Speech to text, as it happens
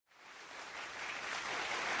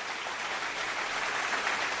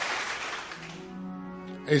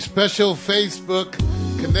a special Facebook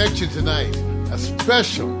connection tonight. A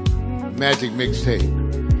special Magic Mixtape.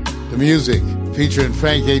 The music featuring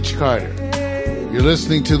Frank H. Carter. You're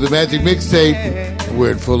listening to the Magic Mixtape, and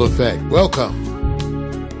we're in full effect. Welcome.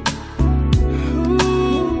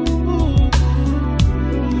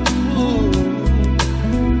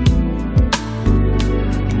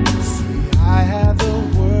 I have the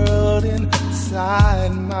world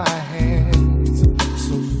inside my hands,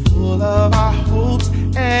 so full of our hopes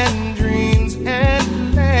and dreams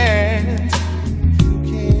and plans. You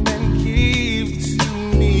came and gave to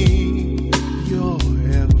me your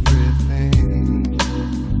everything.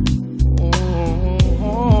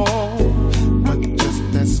 But just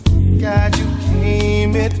as quick as you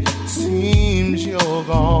came, it seems you're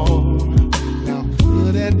gone. Now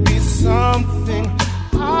could it be something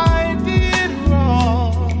I did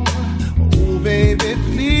wrong? Oh baby,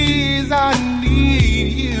 please, I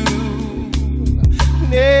need you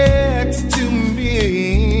next to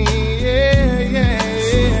me. Yeah, yeah,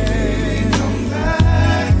 yeah. Come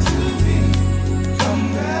back to me. Come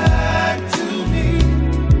back to me.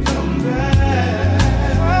 Come back.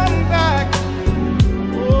 Come back.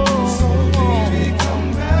 Oh, so baby, come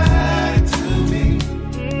back to me.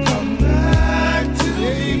 Come back to me.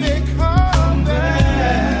 Baby, come back.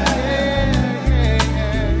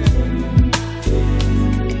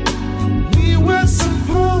 We were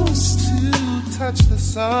supposed to touch the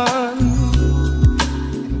sun.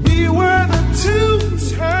 We were the two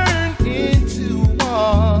turned into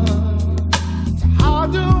one. So how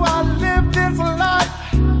do I live this life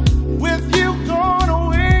with you gone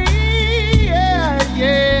away? Yeah,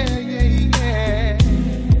 yeah, yeah, yeah.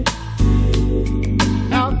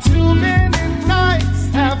 Now too many nights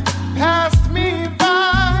have passed me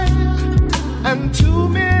by, and too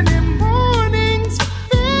many mornings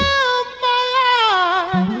fill my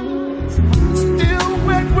eyes. Still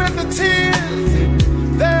wet with the tears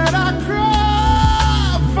that I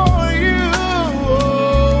cry for you.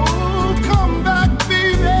 Oh, come back,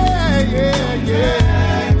 baby. Yeah, yeah.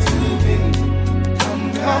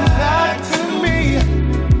 Come back to me.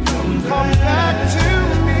 Come back to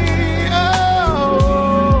me.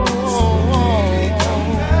 Oh, come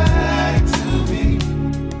back to me.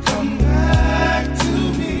 Come back to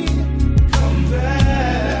me. Come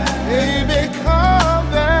back. Baby, come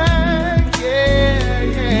back. Yeah,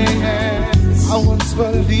 yeah, yeah. I once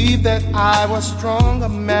believed that I was strong, a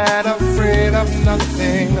man afraid of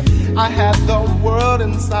nothing. I had the world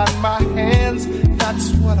inside my hands,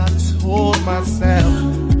 that's what I told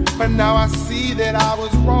myself. But now I see that I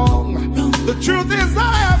was wrong. The truth is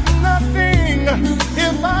I have nothing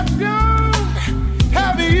if I don't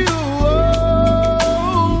have you.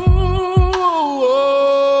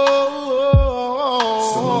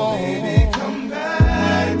 So baby, come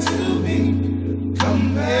back to me.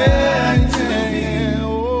 Come back to me.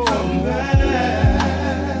 Come back.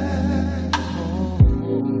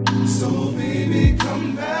 So baby,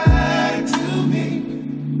 come back to me.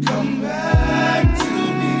 Come back to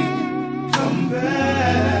me. Come back.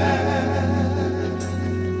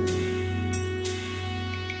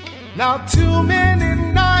 Now too many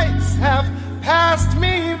nights have passed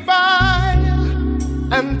me by,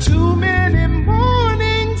 and too many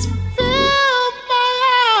mornings fill my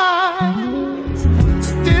eyes.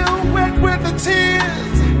 Still wet with the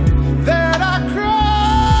tears that I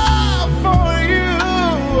cry for you.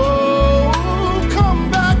 Oh, come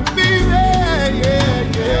back, baby. Yeah,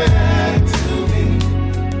 yeah.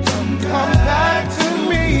 Come back to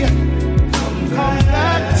me. Come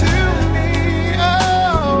back to me. Oh,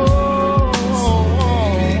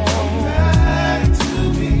 come back to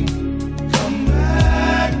me. Come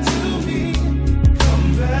back to me. Come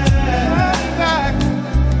back.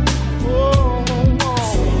 Oh,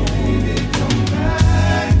 so baby, come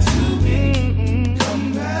back to me. Come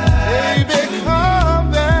back. Baby, come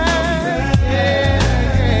back. Yeah.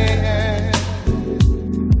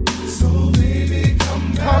 So baby, come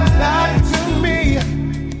back to me.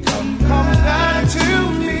 Come back to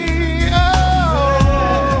me. Oh,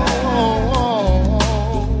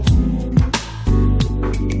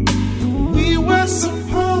 we were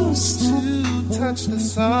supposed to touch the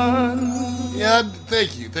sun. Yeah,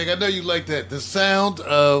 thank you. I know you like that. The sound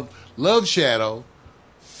of Love Shadow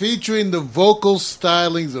featuring the vocal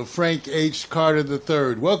stylings of Frank H. Carter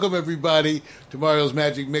III. Welcome, everybody, to Mario's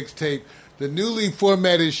Magic Mixtape, the newly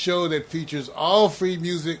formatted show that features all free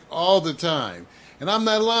music all the time. And I'm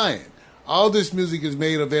not lying. All this music is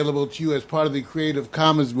made available to you as part of the Creative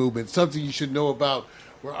Commons movement, something you should know about,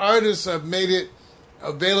 where artists have made it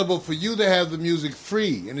available for you to have the music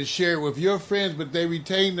free and to share it with your friends, but they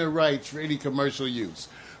retain their rights for any commercial use.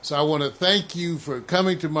 So I want to thank you for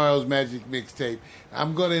coming to tomorrow's Magic Mixtape.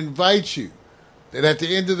 I'm going to invite you that at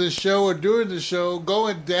the end of the show or during the show, go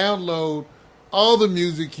and download all the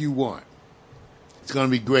music you want. It's going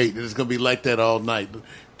to be great, and it's going to be like that all night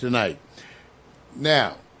tonight.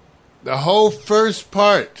 Now, the whole first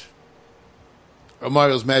part of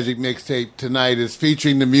Mario's Magic Mixtape tonight is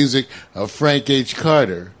featuring the music of Frank H.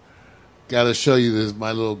 Carter. Got to show you this,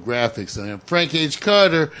 my little graphics on him. Frank H.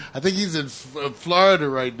 Carter, I think he's in Florida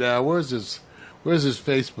right now. Where's his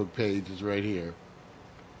Facebook page? It's right here.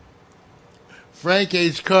 Frank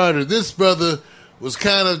H. Carter. This brother was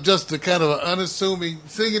kind of an unassuming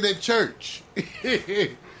singing at church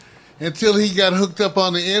until he got hooked up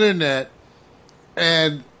on the internet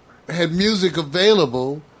and had music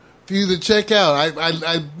available for you to check out.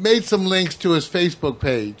 I made some links to his Facebook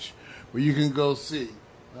page where you can go see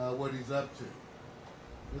what he's up to.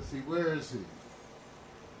 Let's see, where is he? I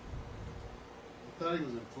thought he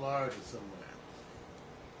was in Florida somewhere.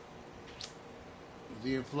 Is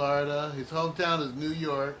he in Florida? His hometown is New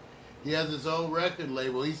York. He has his own record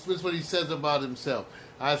label. This is what he says about himself.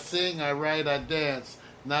 I sing, I write, I dance,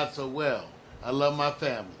 not so well. I love my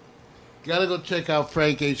family. Gotta go check out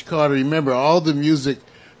Frank H. Carter. Remember, all the music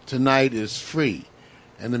tonight is free,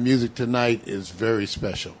 and the music tonight is very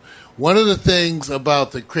special. One of the things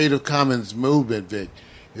about the Creative Commons movement, Vic,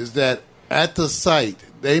 is that at the site,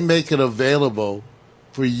 they make it available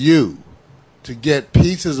for you to get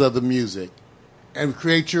pieces of the music and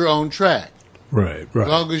create your own track. Right. As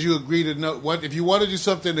long as you agree to know what, if you want to do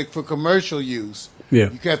something for commercial use, you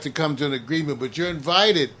have to come to an agreement. But you're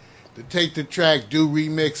invited to take the track, do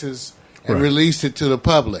remixes, and release it to the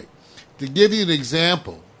public. To give you an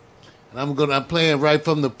example, and I'm playing right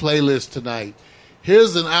from the playlist tonight.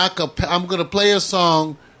 Here's an acapella. I'm going to play a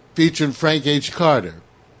song featuring Frank H. Carter.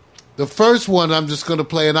 The first one, I'm just going to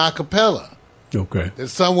play an acapella. Okay. That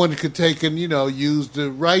someone could take and, use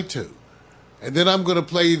the right to. And then I'm going to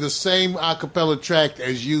play the same acapella track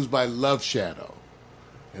as used by Love Shadow.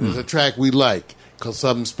 And it's a track we like called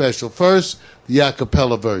Something Special. First, the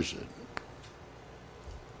acapella version.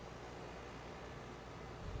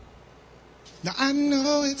 Now I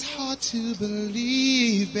know it's hard to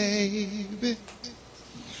believe, baby,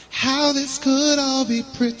 how this could all be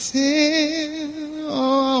pretend.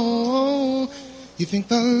 Oh, you think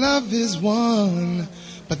the love is won,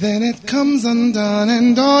 but then it comes undone,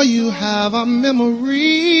 and all you have are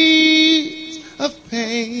memories of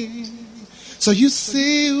pain. So you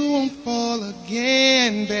say you won't fall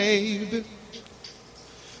again, baby.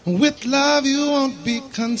 With love you won't be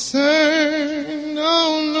concerned.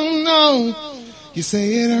 Oh, no. You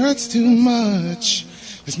say it hurts too much.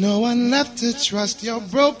 There's no one left to trust. Your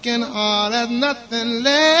broken heart has nothing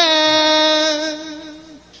left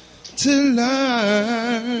to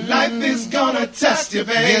learn. Life is gonna test you,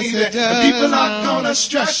 baby. Yes, it does. People are gonna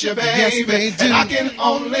stress you, baby. Yes, they do. And I can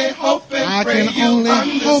only hope and pray you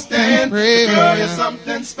understand. Girl, you're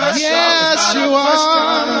something special. Yes, you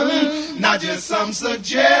are. Not just some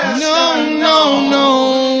suggestion.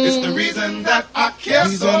 No. It's the reason that I care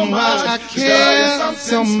so much. I care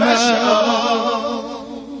so much.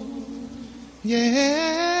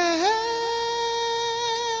 Yeah.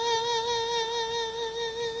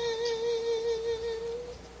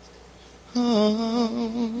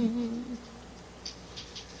 Oh.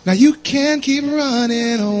 Now you can't keep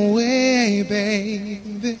running away,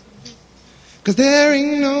 baby, 'cause there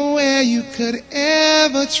ain't nowhere you could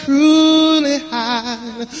ever truly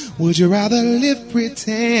hide. Would you rather live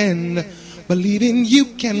pretend, believing you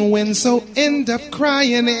can win, so end up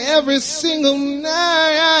crying every single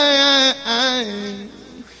night?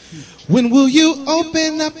 When will you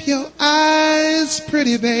open up your eyes,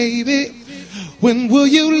 pretty baby? When will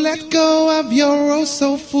you let go of your oh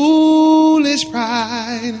so foolish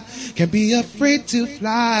pride? Can't be afraid to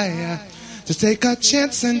fly. Just take a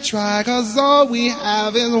chance and try, 'cause all we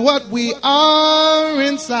have is what we are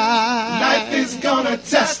inside. Life is gonna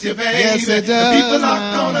test you, baby. Yes, it does. The people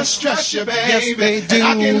are gonna stress you, baby. Yes, they do. And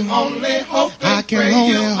I can only hope and pray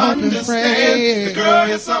you understand. The girl,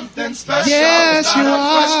 you're something special. Yes, it's not you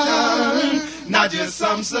are. Question. Not just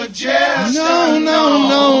some suggestion. No.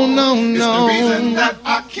 It's the reason that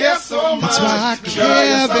I care so much. That's why I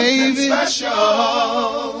care, baby. Special.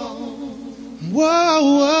 Whoa.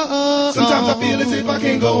 Whoa. Sometimes I feel as if I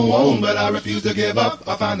can't go on, but I refuse to give up.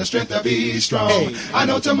 I find the strength to be strong. Hey. I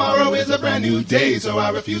know tomorrow is a brand new day, so I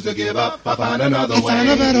refuse to give up. I find another way. Find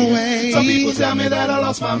a better way. Some people tell me that I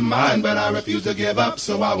lost my mind, but I refuse to give up,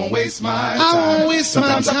 so I won't waste my time. I won't waste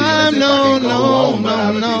Sometimes my I feel time. as if I No, can't go no, on, but I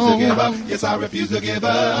refuse no, to give up. no. Yes, I refuse to give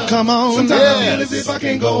up. Come on. Sometimes I Yes. feel as if I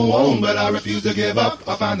can't go on, but I refuse to give up.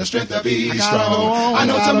 I find the strength to be gotta strong. go on, I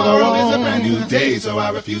know gotta tomorrow go is a on. brand new day, so I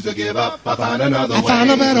refuse to give up. I find another way. I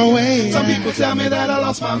find a better way. Some people tell me that I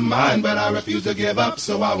lost my mind, but I refuse to give up,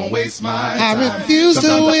 so I won't waste my time. refuse to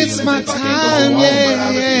Sometimes I waste feel my as if I can't time, go on, yeah, but I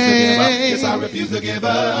refuse to give up. yeah. Yes, I refuse to give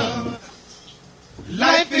up.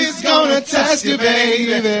 Life is gonna test you,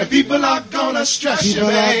 baby. And people are gonna stress you, People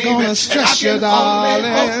are baby. gonna stress you, and I can only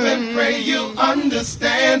darling. hope and pray you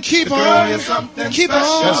understand. Keep the girl on, is something keep special.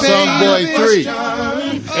 on, That's Song Boy baby. 3,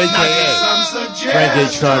 A.K.A. a.k.a. Frank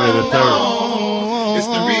H. Carter III. It's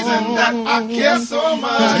the reason that I care so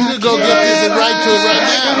much. You can go get this and write to it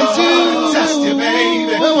right now. Test you,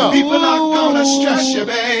 baby. Come on. People are gonna stress you,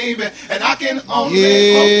 baby. And I can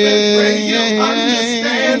only hope and pray you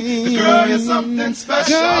understand. The girl is something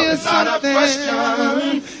special. Girl, you're It's not a something.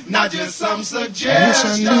 question, not just some Wish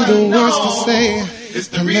suggestion. I knew the words to No. say It's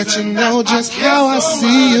the and let you reason know that I just care how I so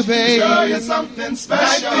see you, much. baby. Girl, you're something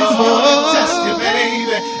special. Test you,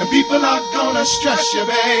 baby. And people are gonna stress you,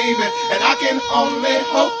 baby. And I can only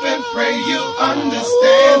hope and pray you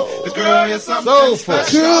understand. The girl, you're something Soulful.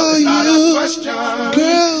 special. Girl, It's not you. a question.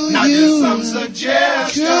 Girl, not you. just some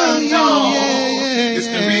suggestion. Girl, you. No. Yeah, It's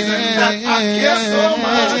the reason that I care so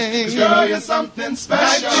much. 'Cause girl, you're something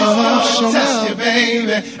special. Show Test up. you,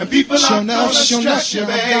 baby. And people Show are up, gonna show stress up, you, my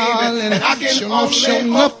baby. darling. And I can Show up, only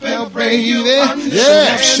show hope up, now, and pray you baby. understand.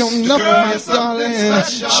 Yeah. Show The up, girl my is something darling.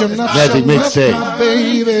 special. Show It's up, not Magic show up, Mixtape. my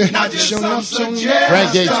baby. Not just Show some up, show up. suggestion.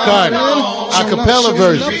 Frank H. Carter, a cappella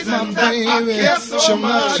version. Reason that I baby. care so Show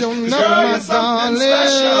much. up, show 'Cause up, girl, my you're something darling.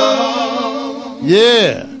 special.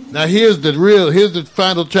 Yeah. Now here's the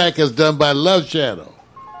final track as done by Love Shadow.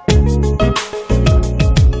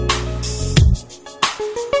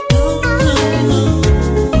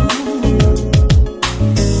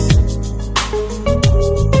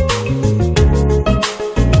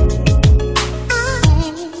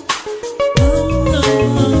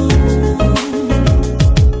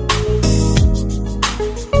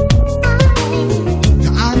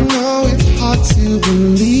 I know it's hard to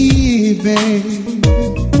believe, babe,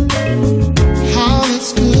 how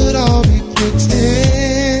this could all be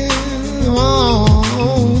pretend.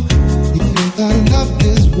 Oh, you think that love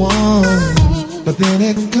is one, but then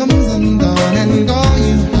it comes undone, and all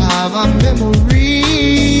you have are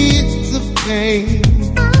memories of pain.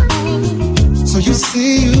 So you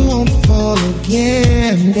say you won't fall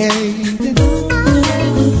again, babe.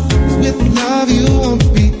 With love you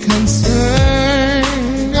won't be concerned.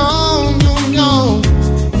 Oh, no, no.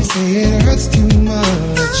 You say it hurts too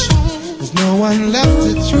much. There's no one left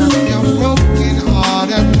to trust your broken heart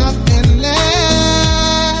and nothing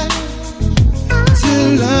left to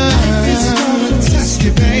learn. It's gonna test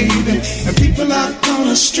you, baby, and people are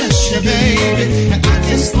gonna stress you, baby. And I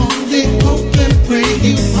can only hope and pray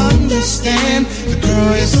you understand. The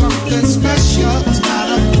girl is something special. It's not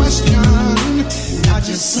a question, not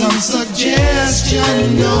just some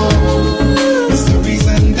suggestion. No, it's the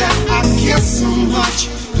reason that I care so much.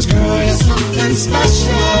 This girl is something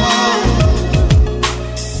special,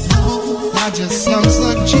 not just some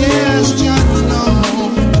suggestion. No,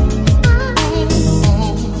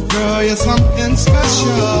 girl, you're something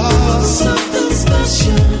special, something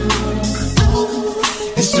special.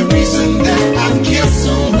 It's the reason that I care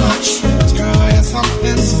so much. This girl is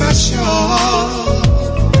something special.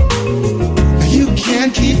 You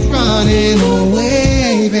can't keep running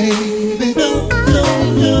away, baby.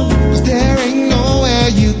 Cause there ain't nowhere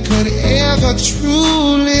you could ever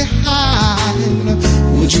truly hide.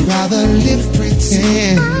 Would you rather live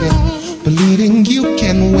pretend, believing you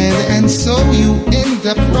can win, and so you end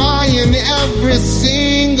up crying every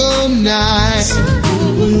single night?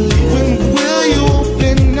 When will you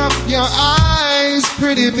open up your eyes,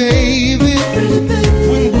 pretty baby?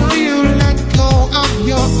 When will you let go of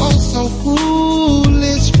your oh so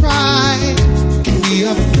foolish pride? Can be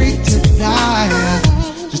afraid to die.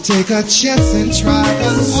 Just take a chance and try,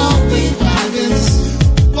 'cause all we have is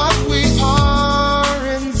what we are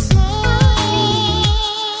inside.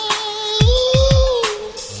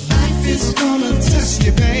 Life is gonna test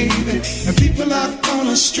you, baby, and people are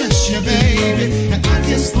gonna stress you, baby. And I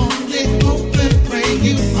can only hope and pray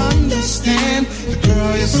you understand. The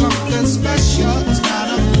girl is something special. It's not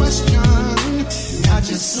a question, not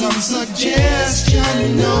just some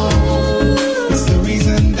suggestion. No, it's the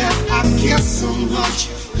reason that I care so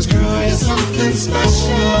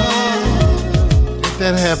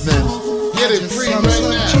that happening. Get it free right now.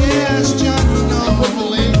 I'll put the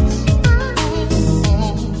links.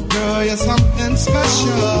 Girl, you're something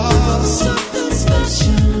special. Something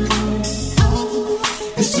special.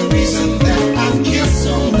 It's the reason that I care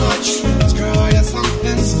so much. 'Cause girl, you're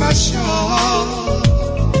something special.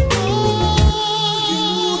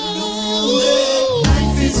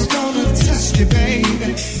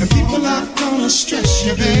 Baby, and people are gonna stress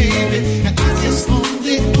you, baby, and I just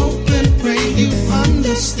only hope and pray you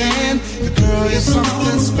understand. The girl is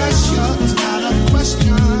something special, it's not a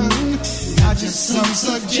question, not just some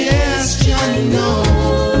suggestion, no.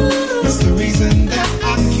 It's the reason that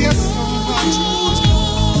I care so much.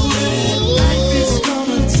 Life is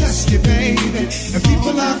gonna test you, baby, and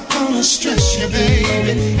people are gonna stress you,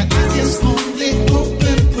 baby, and I just only hope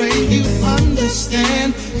and pray you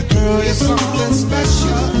understand. The girl is something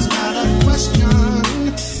special, it's not a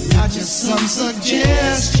question, not just some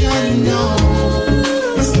suggestion, no.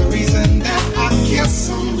 It's the reason that I care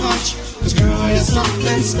so much. This girl is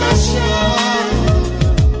something special,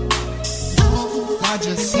 not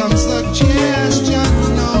just some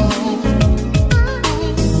suggestion, no.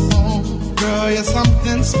 Girl, you're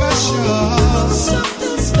something special,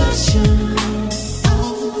 something special.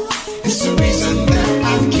 It's the reason that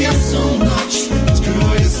I care so much. This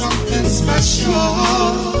girl is something special.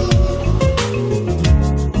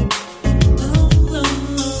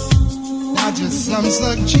 Not just some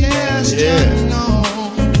suggestion, no.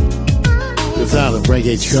 The sound of Frank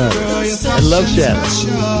H. Carter. I love Shadow.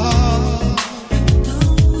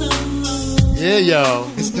 Yeah, y'all.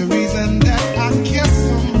 It's the reason that I care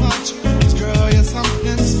so much. This girl is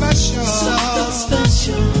something special.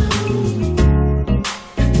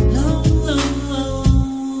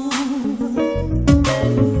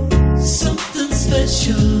 Something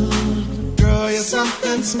special. Girl, you're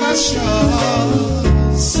something special.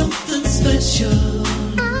 Something special.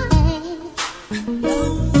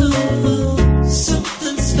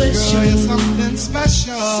 Something special. Girl, you're something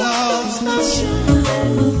special.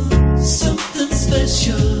 Something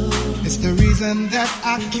special. It's the reason that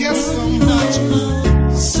I care so much.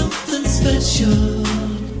 Something special.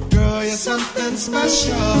 Girl, you're something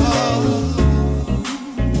special.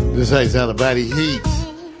 This is how you sound about Heat.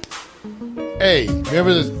 Hey,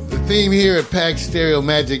 remember the theme here at Pack Stereo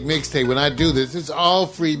Magic Mixtape? When I do this, it's all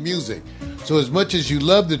free music. So as much as you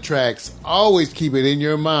love the tracks, always keep it in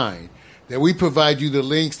your mind that we provide you the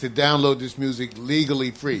links to download this music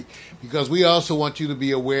legally free, because we also want you to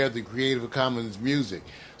be aware of the Creative Commons music.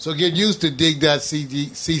 So get used to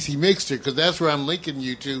dig.cc Mixter, because that's where I'm linking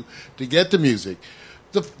you to get the music.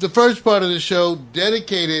 The first part of the show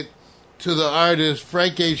dedicated to the artist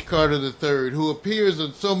Frank H. Carter III, who appears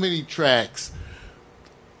on so many tracks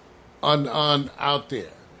on out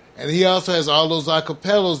there. And he also has all those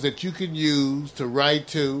acapellas that you can use to write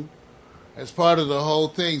to as part of the whole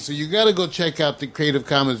thing. So you got to go check out the Creative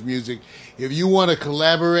Commons music. If you want to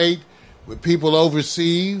collaborate with people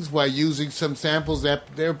overseas while using some samples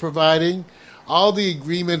that they're providing, all the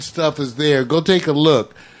agreement stuff is there. Go take a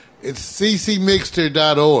look. It's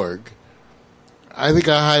ccmixter.org. I think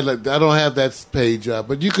I don't have that page up,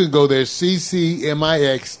 but you can go there,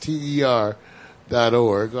 ccmixter.org.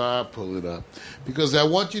 I'll pull it up, because I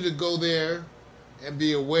want you to go there and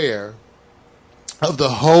be aware of the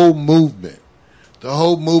whole movement. The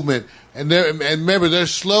whole movement. And remember, their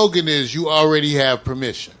slogan is, you already have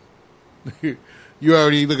permission. You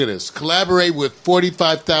already, look at this, collaborate with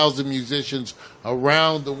 45,000 musicians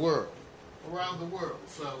around the world.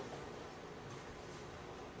 So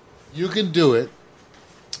you can do it.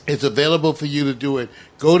 It's available for you to do it.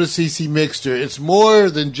 Go to CC Mixter. It's more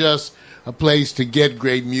than just a place to get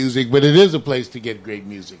great music, but it is a place to get great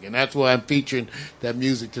music. And that's why I'm featuring that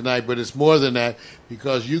music tonight. But it's more than that,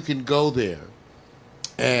 because you can go there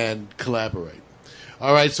and collaborate.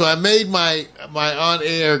 All right, so I made my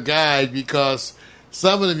on-air guide because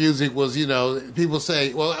some of the music was, people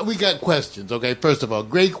say, well, we got questions, okay? First of all,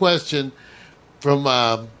 great question from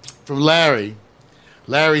Larry.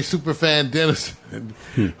 Larry Superfan Dennison,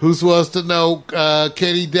 who wants to know,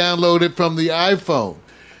 can he download it from the iPhone?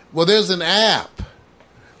 Well, there's an app.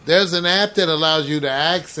 There's an app that allows you to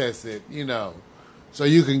access it, So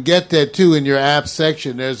you can get that, too, in your app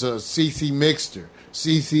section. There's a CC Mixter,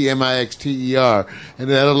 CCMIXTER, and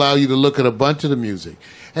that'll allow you to look at a bunch of the music.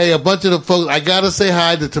 Hey, a bunch of the folks, I got to say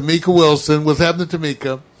hi to Tamika Wilson. What's happening,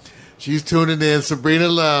 Tamika? She's tuning in. Sabrina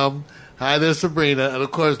Lum. Hi there, Sabrina. And,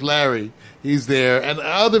 of course, Larry. He's there. And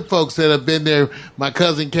other folks that have been there, my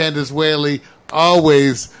cousin Candace Whaley,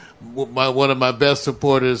 always one of my best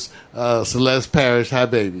supporters, Celeste Parrish. Hi,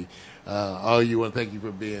 baby. All you want, thank you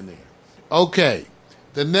for being there. Okay.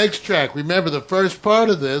 The next track, remember the first part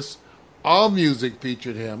of this, All Music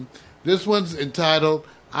featured him. This one's entitled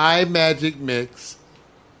iMagic Mix.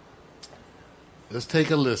 Let's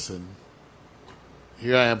take a listen.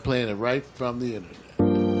 Here I am playing it right from the internet.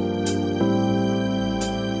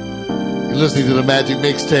 You're listening to the Magic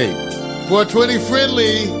Mixtape. 420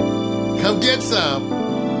 Friendly, come get some.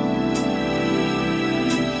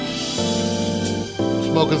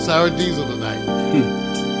 Smoking sour diesel tonight.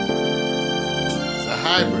 It's a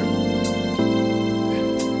hybrid.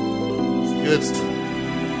 It's good stuff.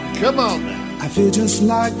 Come on now. I feel just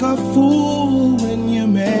like a fool when you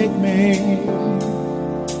make me.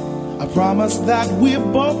 I promise that we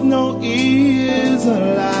both know is a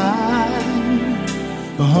lie.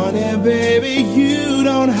 But honey, baby, you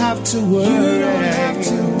don't have to worry.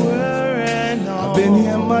 No. I've been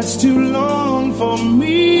here much too long for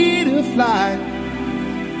me to fly.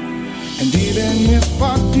 And even if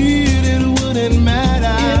I did, it wouldn't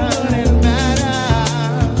matter.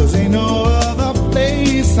 Cause ain't no other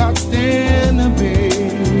place I'd stand to be.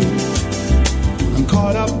 I'm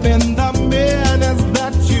caught up in the madness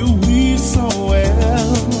that you weave so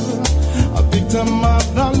well. A victim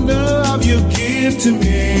of the love you give to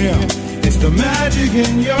me. It's the magic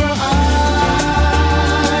in your eyes.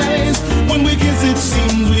 When we kiss it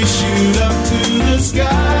seems we shoot up to the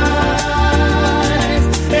skies.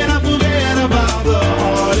 And I forget about the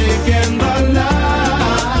heartache and the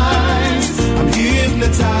lies. I'm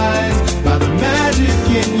hypnotized by the magic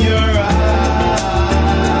in your eyes.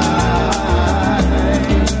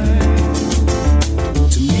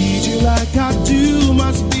 To need you like I do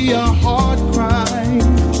must be a hard crime.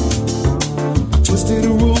 A twisted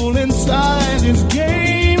rule inside this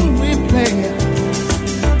game we play.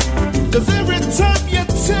 Cause every time you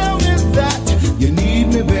tell me that you need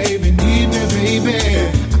me, baby,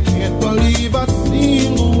 I can't believe a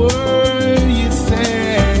single word you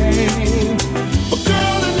say. But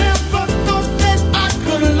girl, I never thought that I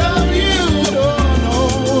could love you, no,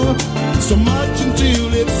 so much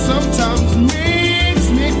until it sometimes makes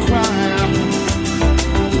me cry.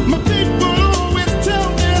 My people always tell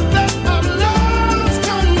me that I've lost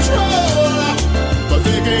control, but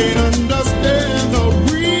they can't understand the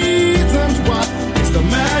reasons why. It's the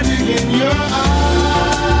magic in your eyes.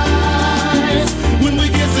 When we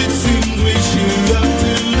kiss it seems we shoot up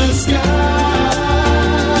to the skies.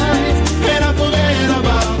 And I forget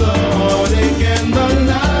about the heartache and the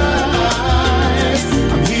lies.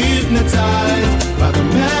 I'm hypnotized by the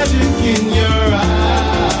magic in your eyes.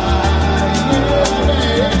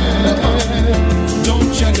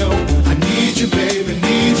 Don't you know I need you, baby,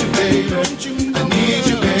 need you, baby. I need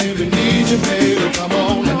you, baby, need you, baby. Come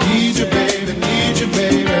on, I need you, baby, need you,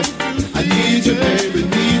 baby. I need you, baby,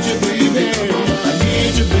 need you, baby. Come on, I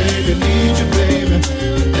need you, baby, need you, baby.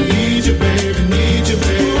 I need you, baby, need you,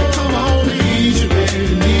 baby. Come on, I need you,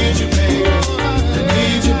 baby, need you, baby. I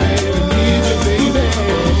need you, baby, need you, baby.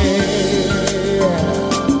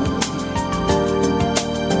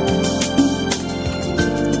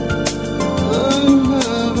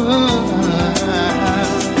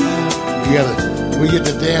 We get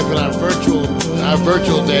to dance with our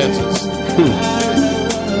virtual dancers.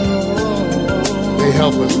 They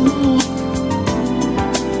help us.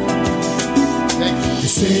 Thank you. They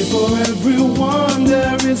say for everyone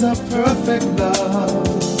there is a perfect love.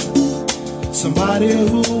 Somebody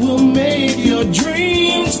who will make your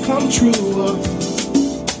dreams come true.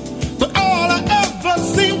 But all I ever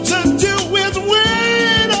seem to do is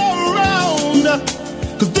wait around.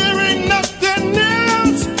 Cause there ain't nothing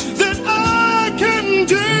else that I can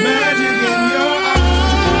do. Magic in your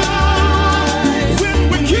eyes. When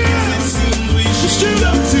we kiss, it seems we shoot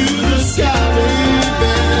up to the sky, baby.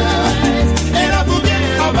 And I forget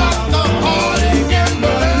about the heartache and the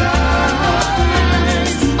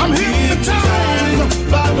lies. I'm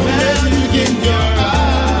hypnotized by the magic in your eyes.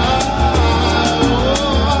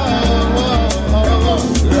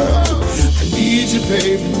 I need you,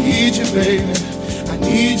 baby, need you, baby. I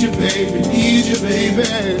need you, baby, need you, baby. I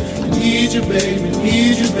need you, baby,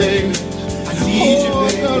 need you, baby. I need you,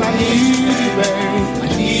 baby, I need you, baby. I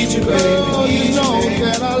need you, baby, need you,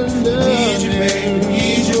 baby. I need you, baby,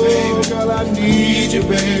 need you, baby. Girl, I need you,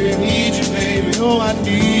 baby, need you, baby. Oh, I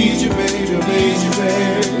need you, baby, need you,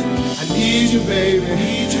 baby. I need you, baby,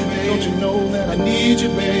 need you, baby. Don't you know that I need you,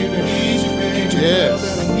 baby, need you, baby. Yes.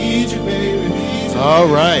 I need you, baby, need you. All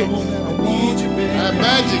right. I need you, baby. Our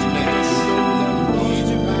magic mix.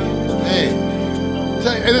 Hey,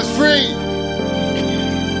 and it's free.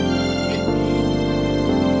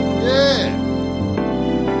 Yeah.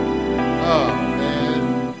 Oh,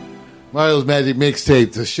 man. Mario's Magic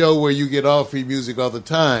Mixtape, the show where you get all free music all the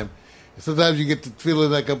time. Sometimes you get the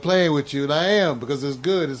feeling like I'm playing with you, and I am, because it's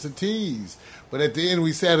good. It's a tease. But at the end,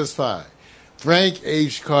 we satisfy. Frank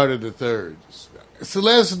H. Carter III.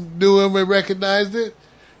 Celeste knew him and recognized it.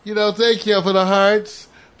 You know, thank you for the hearts.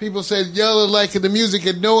 People said y'all are liking the music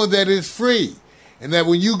and knowing that it's free. And that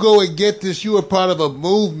when you go and get this, you are part of a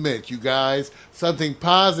movement, you guys. Something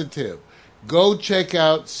positive. Go check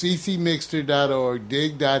out ccmixter.org,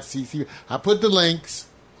 dig.cc. I put the links.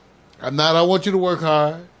 I want you to work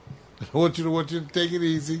hard. I want you to take it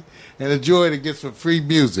easy and enjoy it and get some free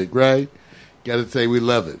music, right? Gotta say we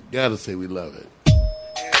love it. Gotta say we love it.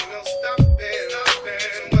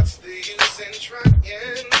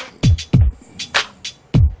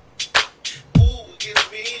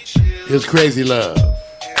 It's Crazy Love.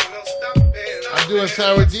 I'm doing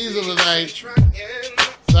Sour Diesel tonight.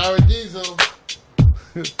 Sour Diesel.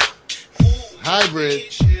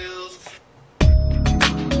 Hybrid.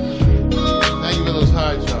 Thank you for those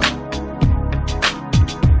hearts, y'all.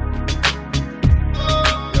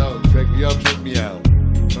 Y'all check me out.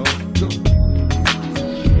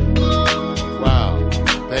 Wow.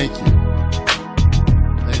 Thank you.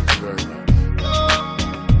 Thank you very much.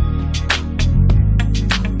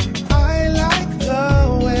 I like the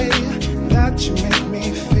way that you make me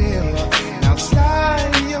feel.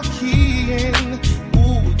 Outside your keying,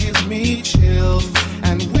 ooh, gives me chills.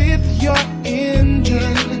 And with your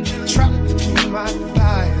engine trapped between my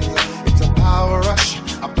thighs, it's a power rush,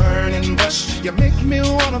 a burning bush. You make me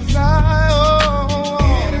wanna fly, oh.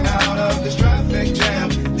 In and out of this traffic jam,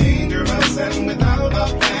 dangerous and without a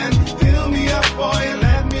plan. Fill me up, boy, and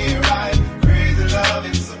let me ride. Crazy love,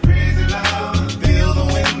 it's a crazy love. Feel the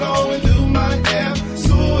wind blowing through my hair.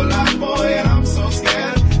 So alive, boy, and I'm so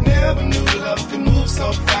scared. Never knew love could move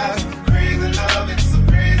so fast. Crazy love, it's a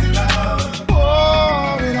crazy love.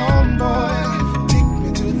 Pour it on, boy, take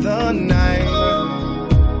me to the night.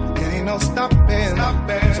 There ain't no stopping.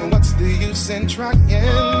 So what's the use in trying?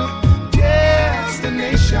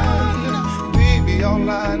 Destination, baby, all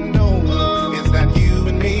I know is that you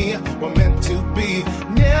and me were meant to be.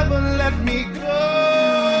 Never let me go.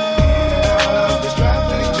 Out of this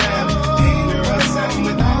traffic jam, dangerous and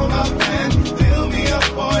without a plan. Fill me up,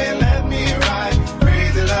 boy, and let me ride.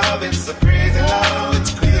 Crazy love, it's a crazy love.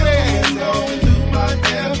 It's crazy, going through my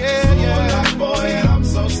head. So alive, boy, and I'm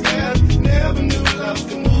so scared. Never knew love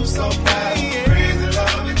could move so fast.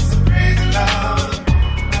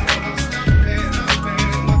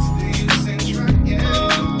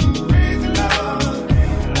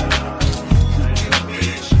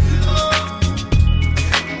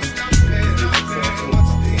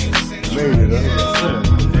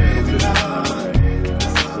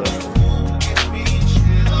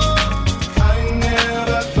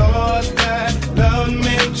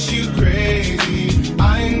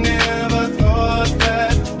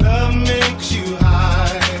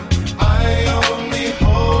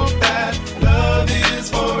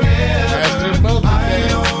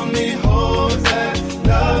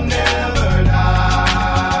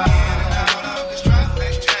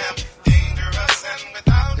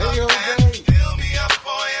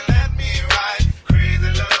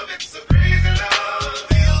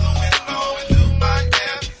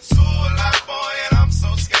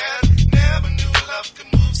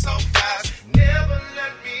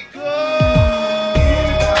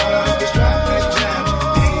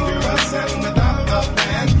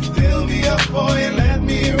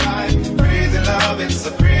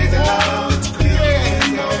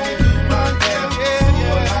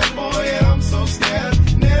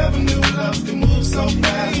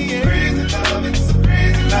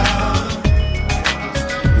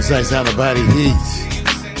 Nice out of body heat.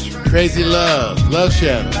 Crazy Love, Love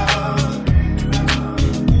Shadow.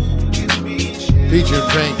 Featuring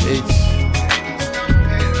Frank H.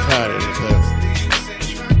 Carter.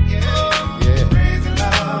 Yeah.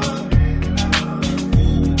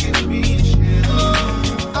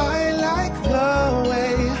 I like the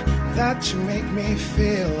way that you make me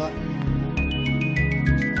feel.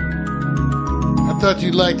 I thought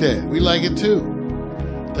you'd like that. We like it too.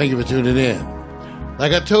 Thank you for tuning in.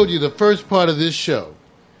 Like I told you, the first part of this show,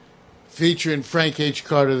 featuring Frank H.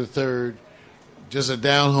 Carter III, just a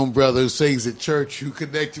down-home brother who sings at church, who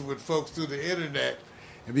connected with folks through the internet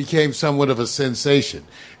and became somewhat of a sensation.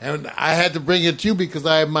 And I had to bring it to you because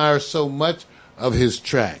I admire so much of his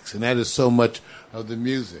tracks, and that is so much of the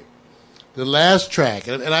music. The last track,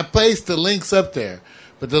 and I placed the links up there,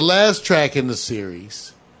 but the last track in the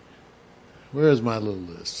series, where is my little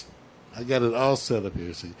list? I got it all set up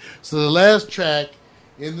here. See? So the last track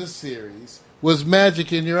in the series was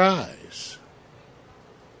Magic in Your Eyes.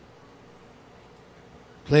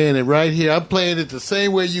 Playing it right here. I'm playing it the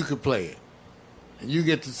same way you could play it. And you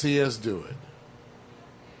get to see us do it.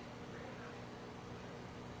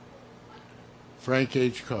 Frank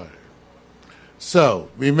H. Carter. So,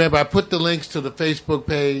 remember, I put the links to the Facebook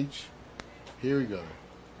page. Here we go.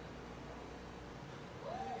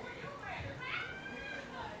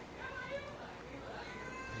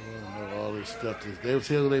 All this stuff. They was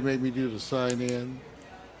here. They made me do the sign in.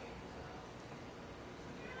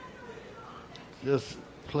 Just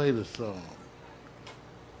play the song.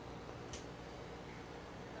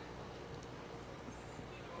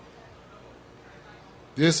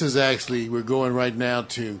 This is actually, we're going right now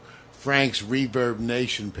to Frank's Reverb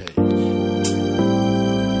Nation page.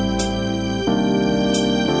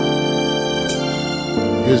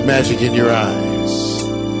 Here's Magic in Your Eyes.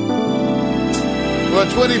 Well,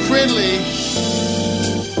 20 friendly.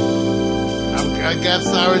 I got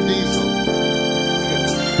Sour Diesel.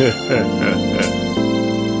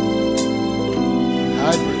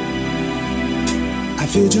 Hybrid. I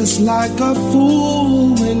feel just like a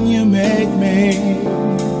fool when you make me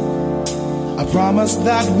a promise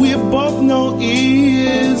that we both know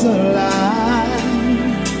is a lie.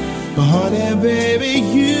 But honey, baby,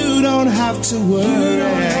 you don't have to worry.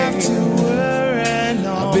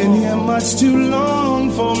 No. I've been here much too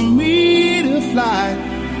long for me to fly.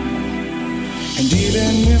 And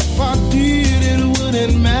even if I did, it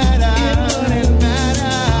wouldn't matter.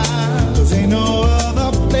 Cause ain't no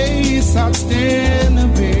other place I'd stand to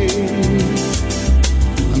be.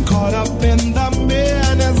 I'm caught up in the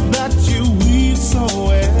madness that you weave so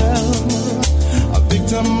well. A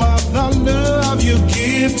victim of the love you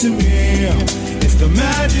give to me. It's the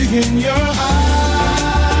magic in your eyes.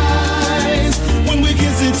 When we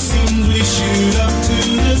kiss, it seems we shoot up to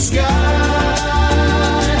the skies.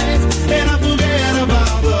 And I forget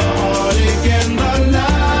about the heartache and the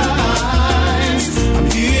lies. I'm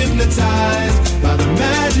hypnotized by the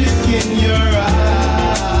magic in your eyes.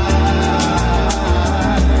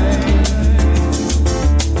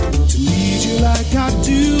 To need you like I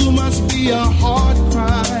do must be a hard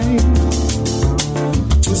crime.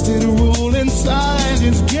 A twisted rule inside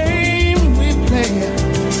this game we play.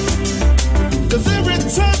 Cause every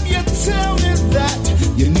time you tell me that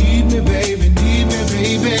you need me, baby,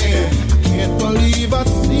 I can't believe a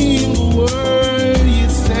single word you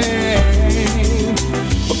say.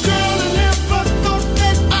 But girl, I never thought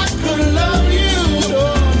that I could love you,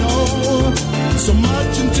 no. So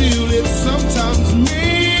much until it sometimes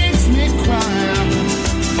makes me cry.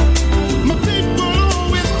 My people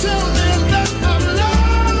always tell me that I've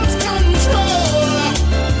lost control,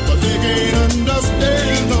 but they can't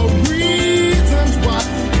understand the reasons why.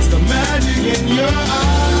 It's the magic in your eyes.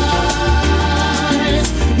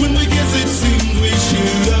 When we kiss, it seems we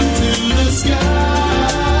shoot up to the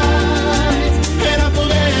skies. And I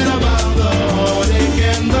forget about the heartache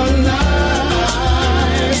and the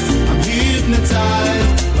lies. I'm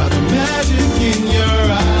hypnotized by the magic in your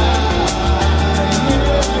eyes.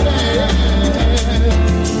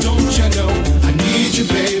 Don't you know I need you,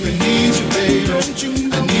 baby, need you, baby. Don't you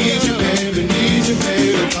know I need you, baby, need you,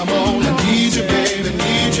 baby. Come on, I need you, baby,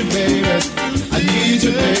 need you, baby. I need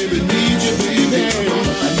you, baby, need you, baby. Come on,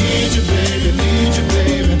 I need you, baby, need you,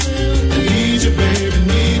 baby. I need you, baby,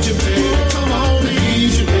 need you, baby. Come on, I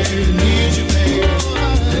need you, baby, need you, baby.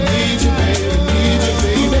 I need you, baby, need you,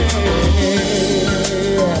 baby.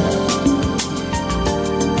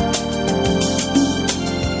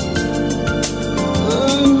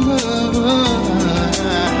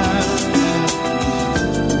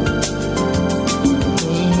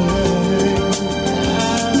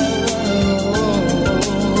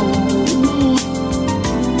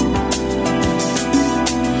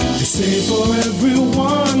 They say for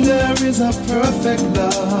everyone there is a perfect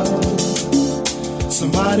love.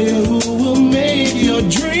 Somebody who will make your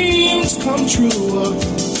dreams come true.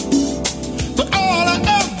 But all I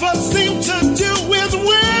ever seem to do is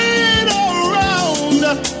wait around.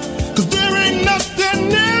 Cause there ain't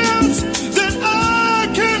nothing else that I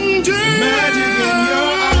can do. Magic in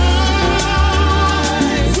your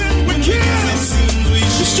eyes. When we kiss, it seems we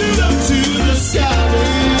should shoot up to the sky,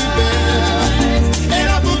 baby. And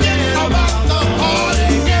I forget about the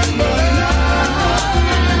heartache and the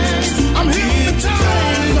lies. I'm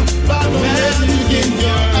hypnotized by the magic in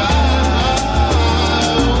your eyes.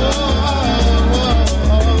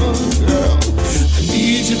 Girl, I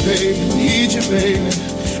need you, baby, need you, baby.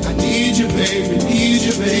 I need you, baby, need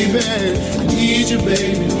you, baby. I need you,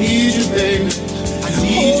 baby, need you, baby. I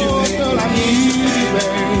need you, baby, I need you,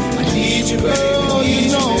 baby. I need you, baby, need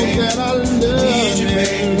you, baby. That I need you,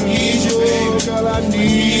 baby, need you, baby. Girl, I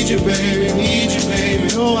need you, baby, need you, baby.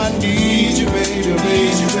 Oh, I need you, baby,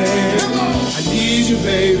 need you.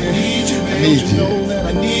 baby. I need you, baby. Know that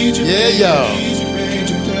I need you, yeah, y'all.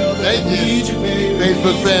 Thank you,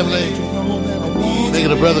 Facebook family.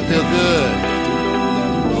 Making a brother feel good.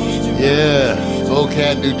 Yeah, old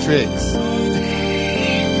cat do tricks.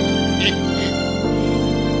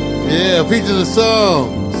 Yeah, feature the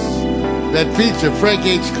songs that feature Frank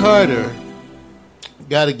H. Carter.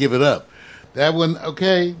 Gotta give it up. That one,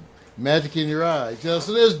 okay. Magic in Your Eyes. You know,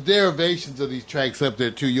 so there's derivations of these tracks up there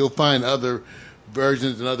too. You'll find other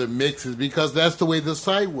versions and other mixes because that's the way the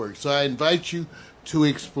site works. So I invite you to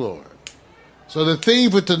explore. So the theme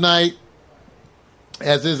for tonight,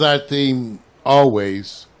 as is our theme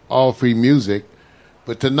always, all free music.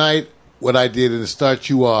 But tonight, what I did is start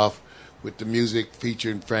you off with the music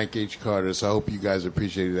featuring Frank H. Carter. So I hope you guys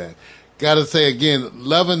appreciated that. Got to say again,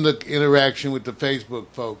 loving the interaction with the Facebook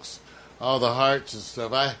folks, all the hearts and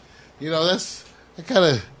stuff. That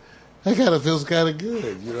kind of feels kind of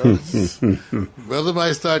good, you know. Brother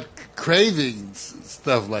might start craving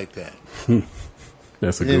stuff like that.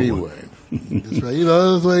 That's a good one. That's right. You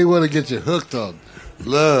know, that's why you want to get you hooked on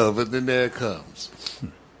love, and then there it comes.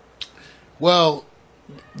 Well,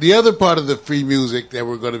 the other part of the free music that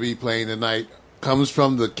we're going to be playing tonight comes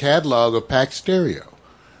from the catalog of Pack Stereo,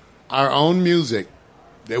 our own music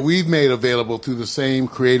that we've made available through the same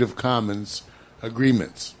Creative Commons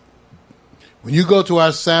agreements. When you go to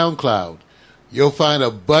our SoundCloud, you'll find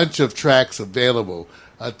a bunch of tracks available.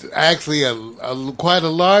 Actually, quite a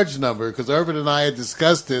large number, because Irvin and I had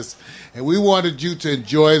discussed this, and we wanted you to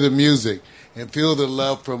enjoy the music and feel the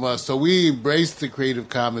love from us. So we embraced the Creative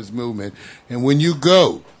Commons movement. And when you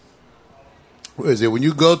go, where is it? When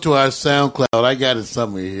you go to our SoundCloud, I got it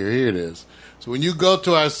somewhere here. Here it is. So when you go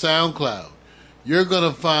to our SoundCloud, you're going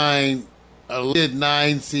to find a list of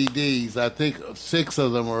 9 CDs. I think 6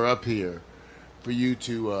 of them are up here for you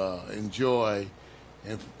to enjoy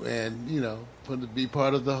and you know, be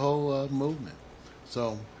part of the whole movement.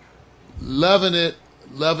 So loving it,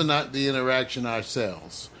 loving the interaction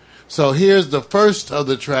ourselves. So here's the first of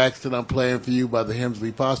the tracks that I'm playing for you by the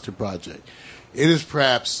Hemsley Foster Project. It is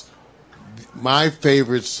perhaps my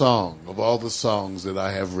favorite song of all the songs that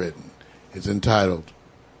I have written. It's entitled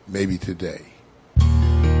Maybe Today.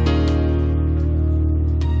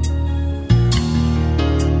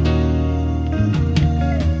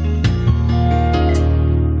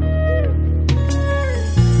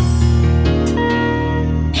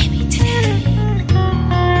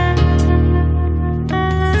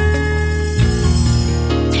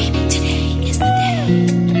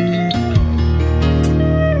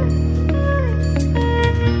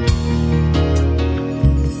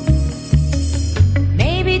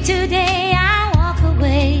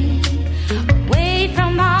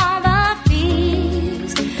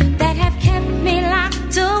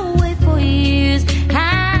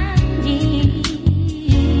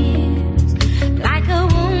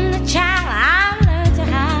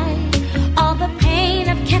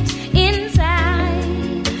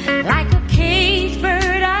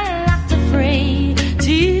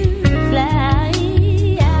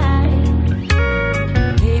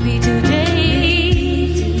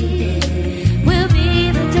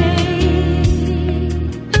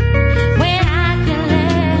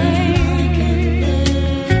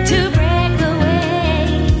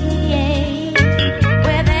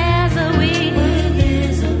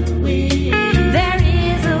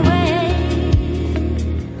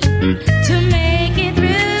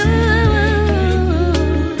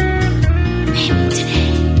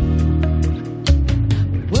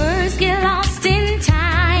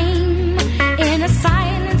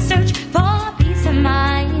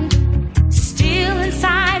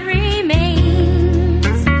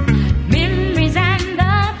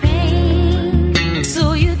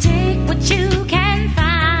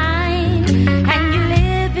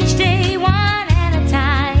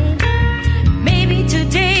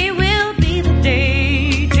 Today will be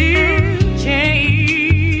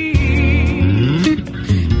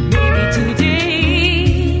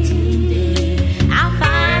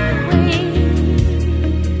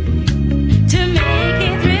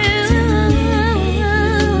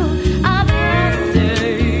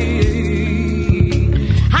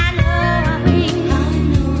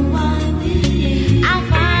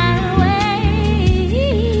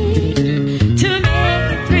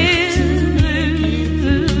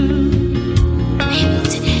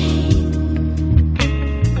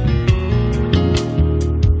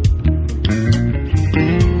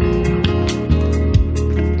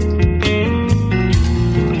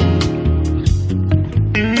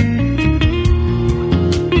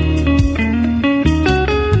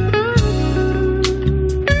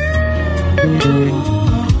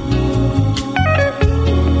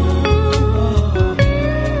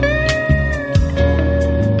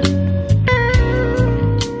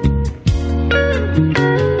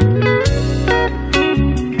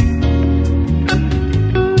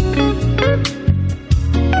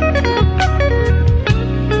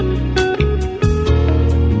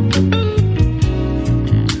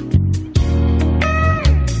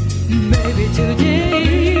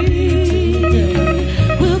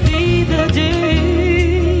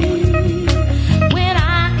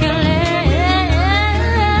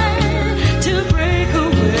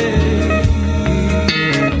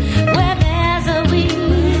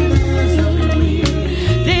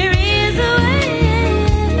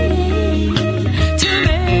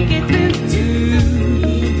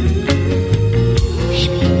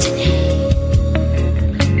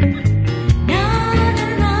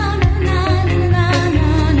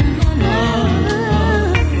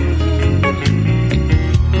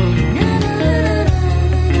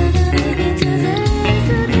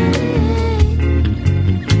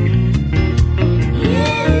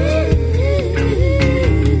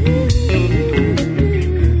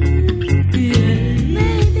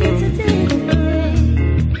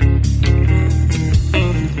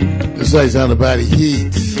Sights on the Body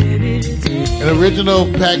Heat. An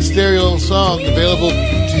original packed stereo song available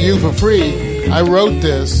to you for free. I wrote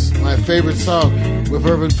this, my favorite song, with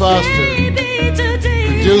Irvin Foster.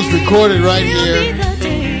 Produced, recorded right here.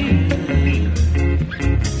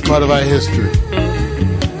 Part of our history.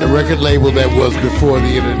 The record label that was before the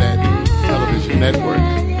internet television network.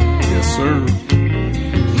 Yes, sir.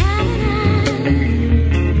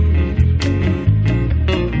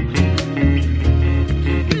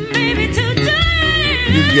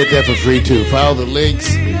 You can get that for free too. Follow the links.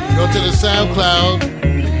 Go to the SoundCloud.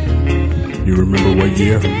 You remember what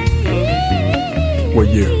year? What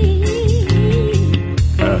year?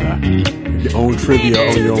 Your own trivia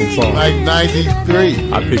on your own song. Like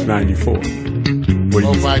 93. I picked 94. What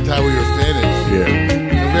by the time we were finished. Yeah.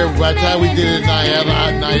 Remember, by the time we did it in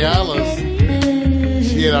Nyala's,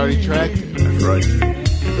 she had already tracked it. That's right.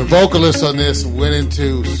 The vocalist on this went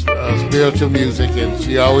into spiritual music, and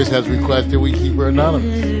she always has requested we keep her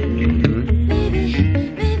anonymous.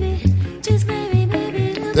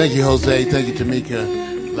 Thank you, Jose. Thank you, Tamika.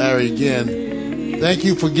 Larry, again. Thank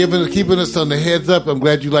you for keeping us on the heads up. I'm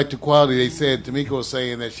glad you liked the quality. They said, Tamika was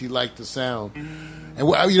saying that she liked the sound. And,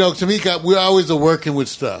 you know, Tamika, we're always working with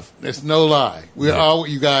stuff. It's no lie. We're all,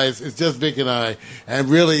 you guys, it's just Vic and I. And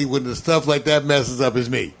really, when the stuff like that messes up, it's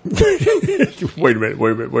me. Wait a minute.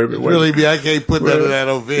 Really, me. I can't put none of that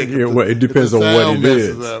on Vic. Yeah, well, it depends on what it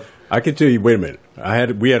is. Up. I can tell you, wait a minute.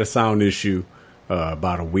 We had a sound issue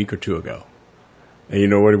about a week or two ago. And you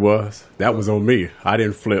know what it was? That was on me. I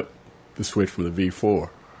didn't flip the switch from the V4.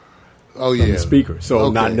 Oh, yeah. The speaker.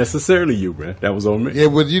 So not necessarily you, man. That was on me. Yeah,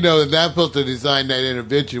 but you know, they're supposed to design that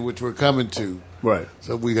intervention, which we're coming to. Right.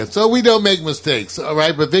 So we don't make mistakes, all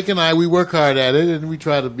right? But Vic and I, we work hard at it, and we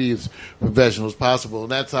try to be as professional as possible,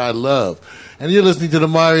 and that's our love. And you're listening to the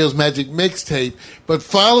Mario's Magic Mixtape, but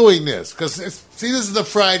following this, because, this is the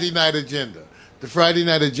Friday night agenda. The Friday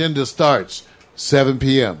night agenda starts 7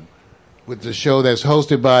 p.m. with the show that's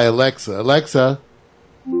hosted by Alexa. Alexa,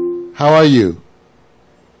 how are you?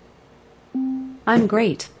 I'm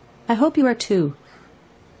great. I hope you are too.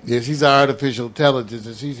 Yeah, she's our artificial intelligence,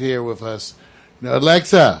 and she's here with us. Now,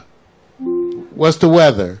 Alexa, what's the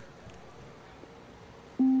weather?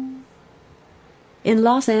 In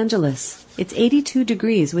Los Angeles, it's 82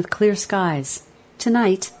 degrees with clear skies.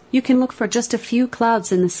 Tonight, you can look for just a few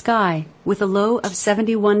clouds in the sky with a low of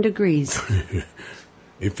 71 degrees.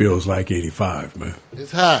 It feels like 85, man.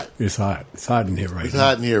 It's hot. It's hot. It's hot in here right now. It's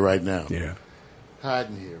hot in here right now. Yeah. Hot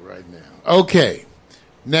in here right now. Okay.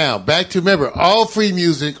 Now, back to, remember, all free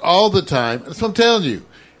music all the time. That's what I'm telling you.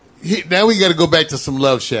 Now we got to go back to some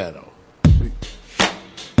Love Shadow.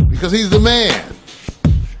 Because he's the man.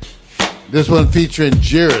 This one featuring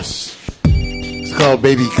Jiris. It's called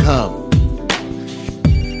Baby Come.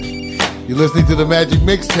 You're listening to the Magic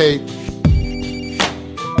Mixtape.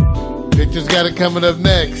 Victor's got it coming up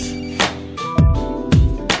next.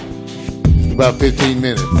 It's about 15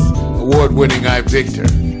 minutes. Award-winning iVictor.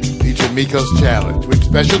 Featuring Meko's Challenge with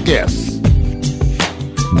special guests.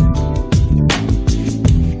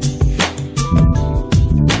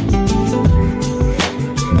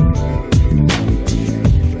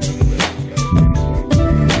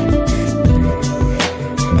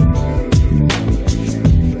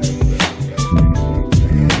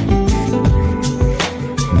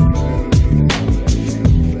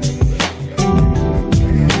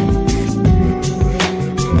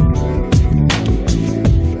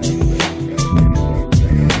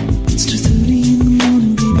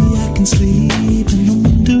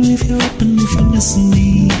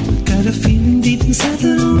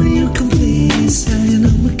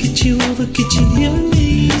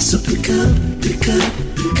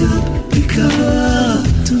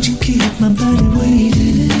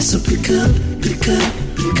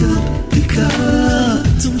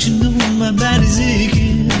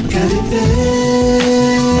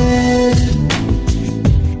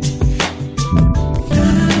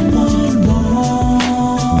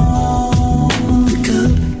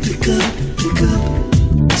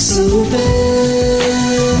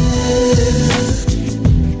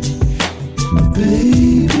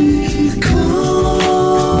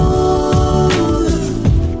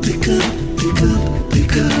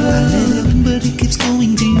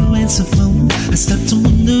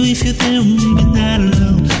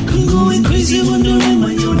 crazy, wondering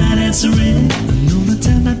why you're not answering. And all the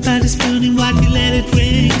time my body's burning, why you let it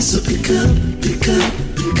ring? So pick up, pick up,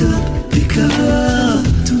 pick up, pick up.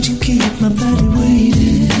 Don't you keep my body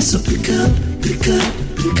waiting. So pick up, pick up,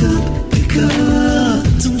 pick up, pick up.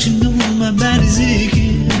 Don't you know my body's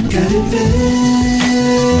aching? Got it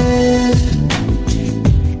bad.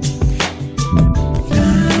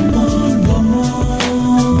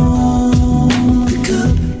 911. Pick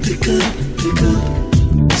up, pick up, pick up.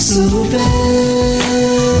 So bad.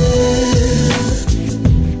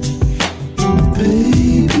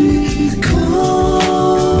 Baby, call.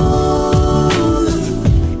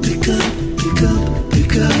 Pick up, pick up,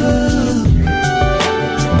 pick up.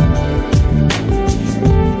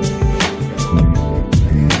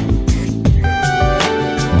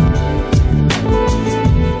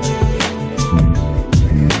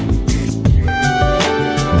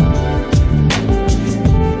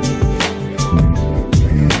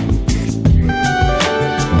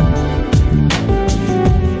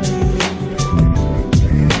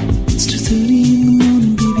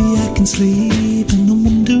 Sleep, and I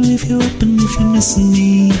wonder if you're up and if you're missing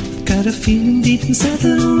me. Got a feeling deep inside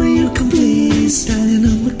that only you can please. Darling,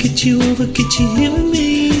 I'ma get you over, get you hearing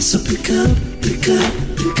me. So pick up, pick up,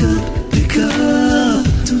 pick up, pick up.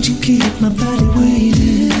 Don't you keep my body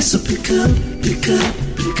waiting. So pick up, pick up,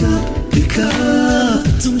 pick up, pick up.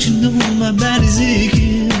 Don't you know my body's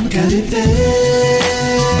aching? Got it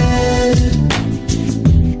bad.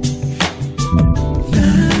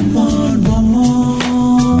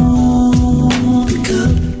 911. Pick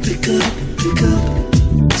up, pick up,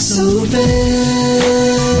 so bad.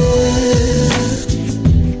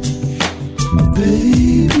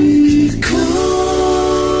 Baby, call.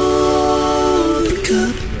 Pick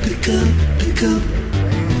up, pick up, pick up.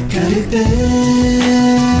 Got it bad.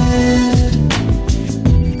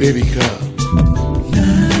 Baby, come.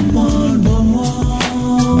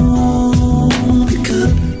 911. Pick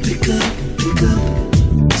up, pick up, pick up.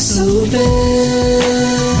 So bad.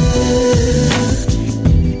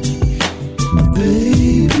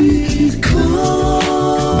 Baby, call.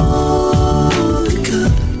 Pick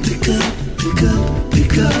up, pick up, pick up,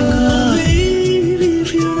 pick up. Baby,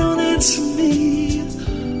 if you don't answer me,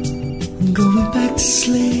 I'm going back to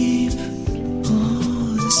sleep.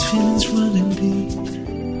 Oh, this feeling's running deep.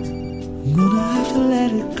 I'm gonna have to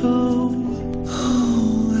let it go.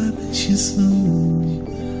 Oh, I miss you so.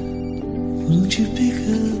 Why don't you pick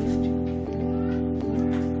up?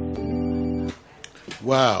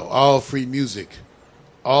 Wow, all free music,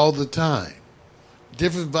 all the time.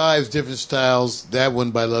 Different vibes, different styles. That one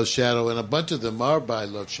by Love Shadow, and a bunch of them are by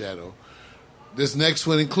Love Shadow. This next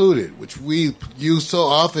one included, which we use so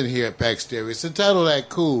often here at Pack Stereo. It's entitled That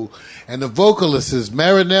Cool, and the vocalist is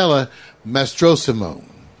Marinella Mastrosimone.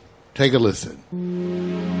 Take a listen.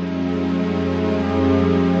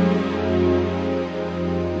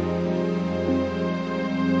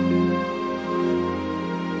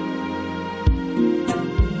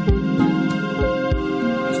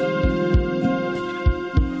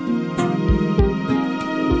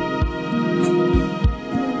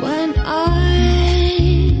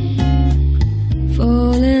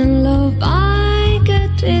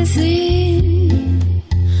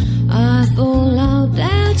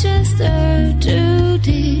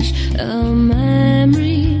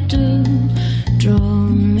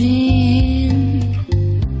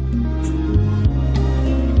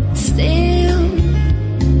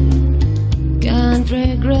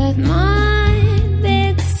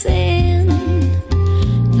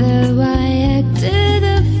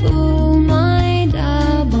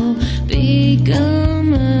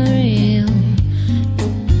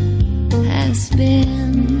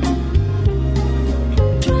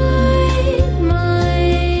 Tried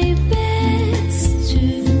my best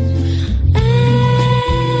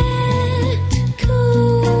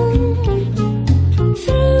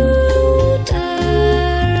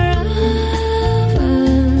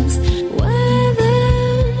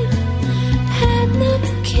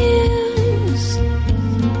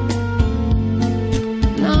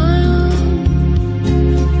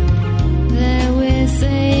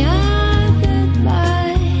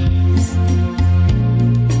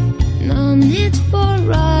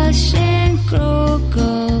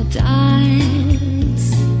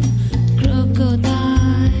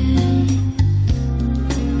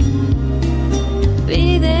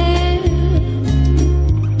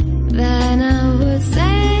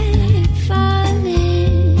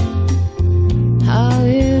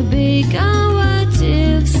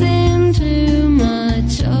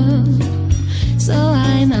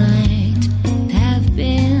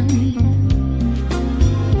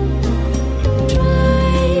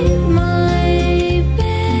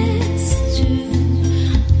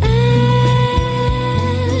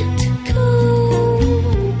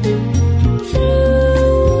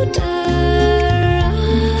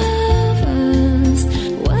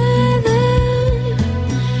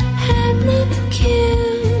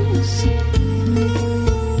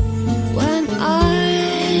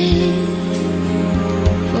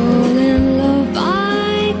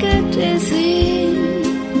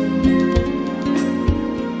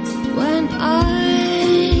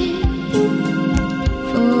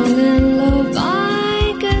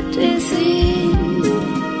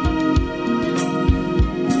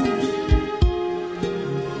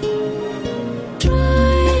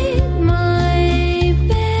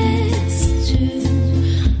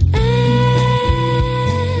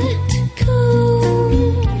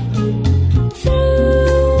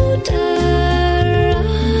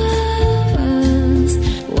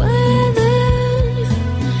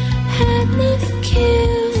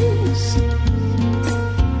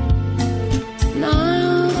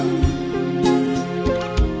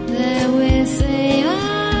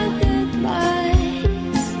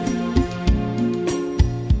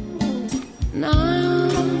The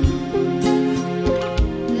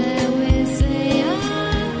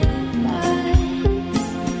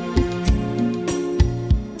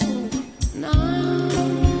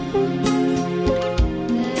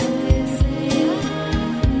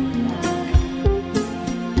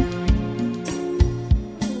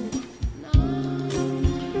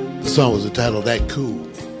song was entitled That Cool.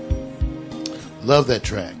 Love that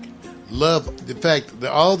track. Love the fact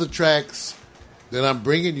that all the tracks that I'm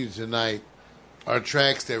bringing you tonight are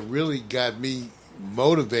tracks that really got me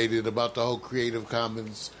motivated about the whole Creative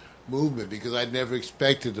Commons movement, because I never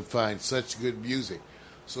expected to find such good music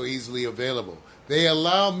so easily available. They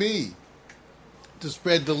allow me to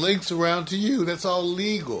spread the links around to you. That's all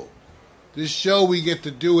legal. This show, we get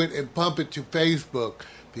to do it and pump it to Facebook,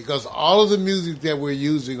 because all of the music that we're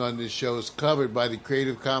using on this show is covered by the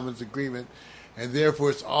Creative Commons Agreement, and therefore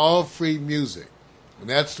it's all free music. And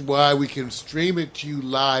that's why we can stream it to you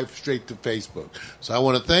live straight to Facebook. So I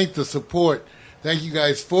want to thank the support. Thank you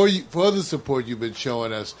guys for the support you've been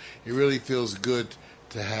showing us. It really feels good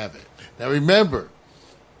to have it. Now remember,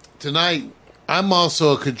 tonight I'm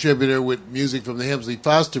also a contributor with music from the Hemsley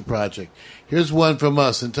Foster Project. Here's one from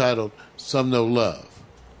us entitled Some No Love.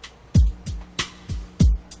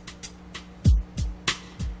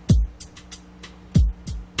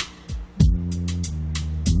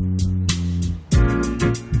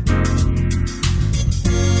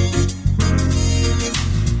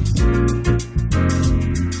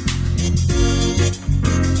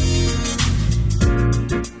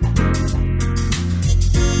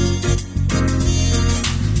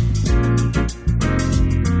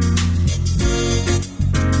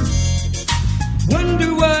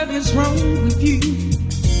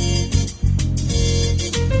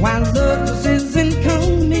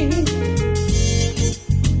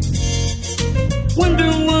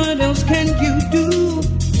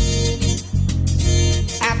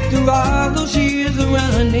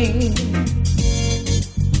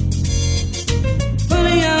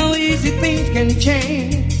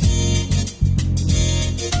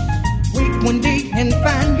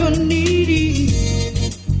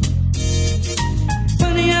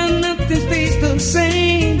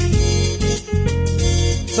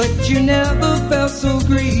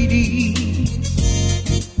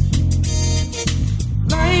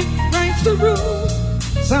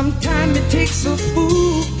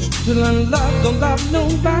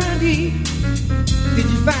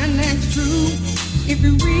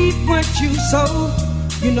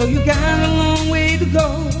 You know you got a long way to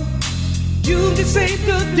go. You can save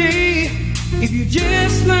the day if you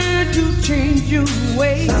just learn to change your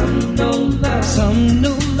ways. Some no love, some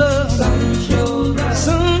no love, some show love,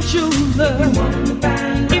 some show love.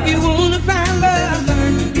 If you wanna find love,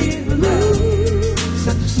 learn to give love.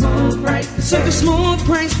 Such a small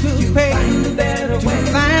price to pay. Find a better way.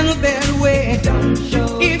 Find a better way. Don't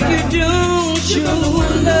show if you don't show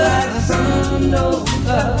love, some no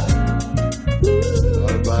love.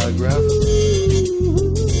 Autobiographical.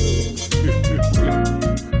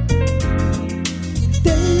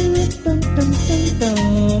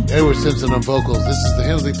 Edward Simpson on vocals. This is the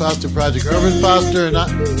Hemsley Foster Project. Irvin Foster and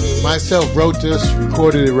I myself wrote this,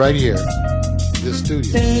 recorded it right here in this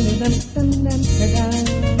studio.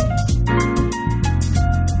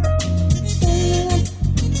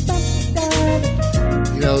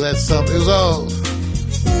 You know, that's something. It was all.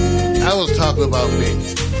 I was talking about me.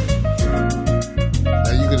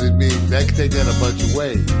 Now you could mean that could take that a bunch of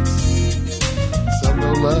ways. Some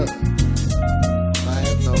no love. I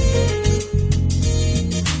have no love.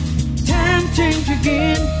 Time change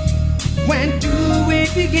again. When do we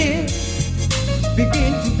begin?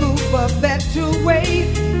 Begin to move a better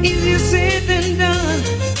way. Easier said than done.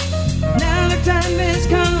 Now the time has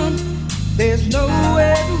come. There's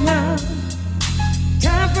nowhere to run.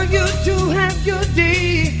 Time for you to have your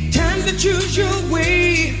day. Time to choose your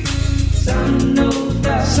way. Some know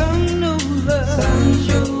love, some know love, some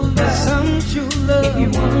show love, some show love. If you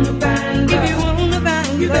wanna find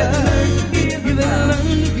love, you better learn to give. You better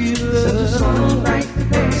learn to give love. Such a small price to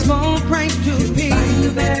pay. Small price to pay. Find a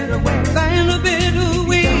better way. Find a better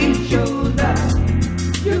way. Some show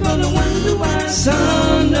love. You're gonna wonder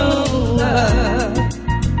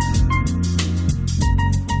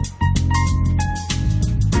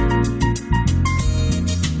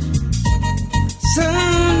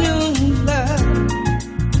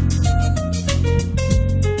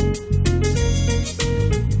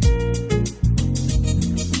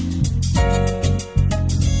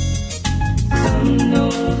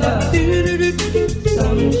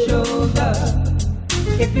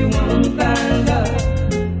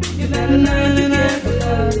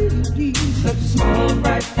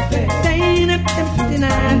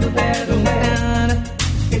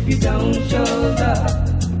If you don't show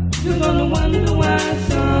love, you're gonna wonder why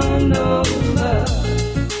some no love.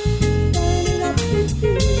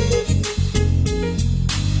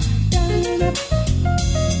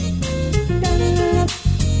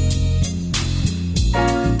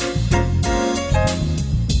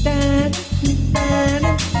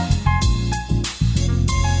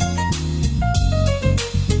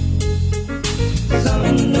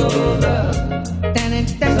 Some no love.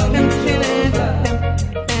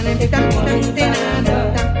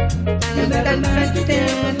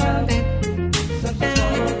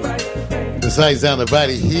 The sights down the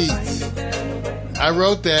body heats. I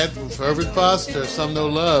wrote that for Herbert Foster, Some No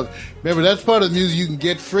Love. Remember, that's part of the music you can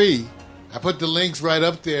get free. I put the links right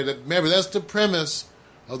up there. Remember, that's the premise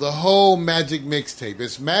of the whole Magic Mixtape.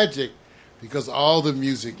 It's magic because all the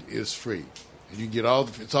music is free. And you get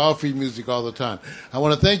it's all free music all the time. I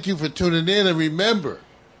want to thank you for tuning in, and remember,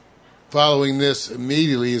 following this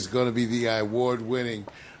immediately is going to be the award-winning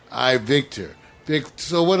iVictor. Vic,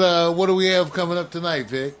 so what do we have coming up tonight,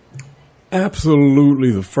 Vic? Absolutely.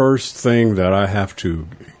 The first thing that I have to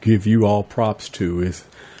give you all props to is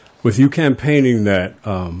with you campaigning that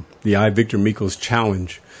the iVictor Meko's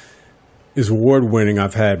Challenge is award-winning.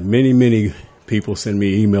 I've had many, many people send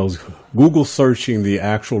me emails, Google searching the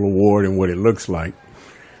actual award and what it looks like.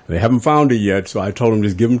 They haven't found it yet, so I told them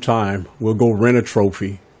just give them time. We'll go rent a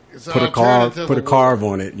trophy. Put a carve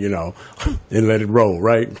on it, and let it roll,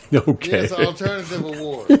 right? Okay. Yeah, it's an alternative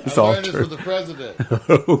award. It's alternative for the president.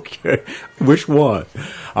 Okay. Which one?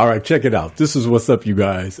 All right, check it out. This is what's up, you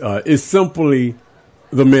guys. It's simply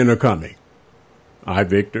The Men Are Coming.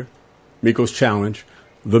 iVictor, Meko's Challenge,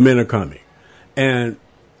 The Men Are Coming. And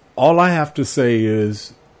all I have to say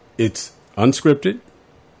is it's unscripted.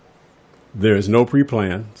 There's no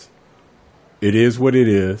pre-plans. It is what it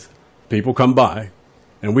is. People come by.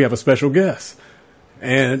 And we have a special guest.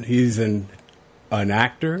 And he's an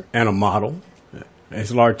actor and a model.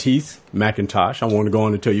 It's Lartice McIntosh. I want to go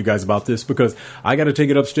on and tell you guys about this because I got to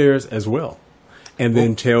take it upstairs as well. And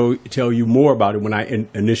then tell you more about it when I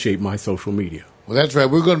initiate my social media. Well, that's right.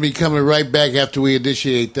 We're going to be coming right back after we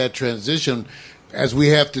initiate that transition, as we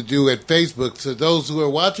have to do at Facebook. So those who are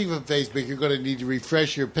watching from Facebook, you're going to need to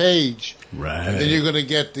refresh your page. Right. And then you're going to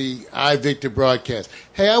get the iVictor broadcast.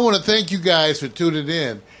 Hey, I want to thank you guys for tuning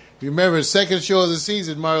in. Remember, second show of the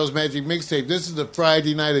season, Mario's Magic Mixtape. This is the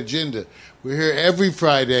Friday night agenda. We're here every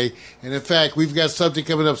Friday. And, in fact, we've got something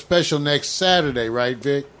coming up special next Saturday, right,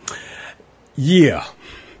 Vic? Yeah.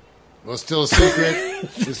 Well, it's still a secret.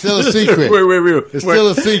 It's still a secret. Wait. It's still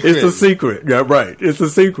a secret. It's a secret. Yeah, right. It's a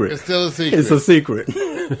secret. It's still a secret. It's a secret.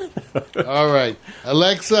 All right.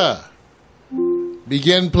 Alexa,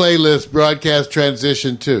 begin playlist broadcast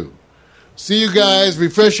transition 2. See you guys.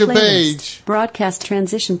 Refresh your page. Broadcast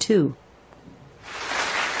transition 2.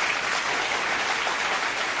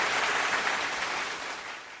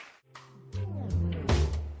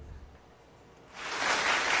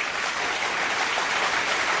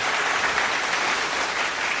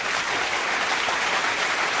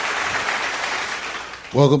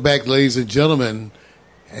 Welcome back, ladies and gentlemen.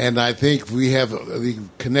 And I think we have the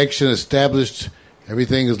connection established.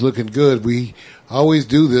 Everything is looking good. We always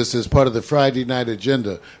do this as part of the Friday night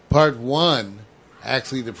agenda. Part 1,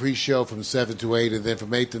 actually the pre-show from 7 to 8, and then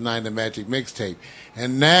from 8 to 9, the Magic Mixtape.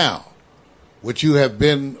 And now, what you have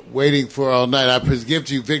been waiting for all night, I present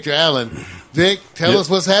to you, Victor Allen. Vic, tell us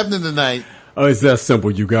what's happening tonight. Oh, it's that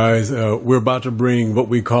simple, you guys. We're about to bring what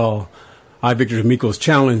we call iVictor Meko's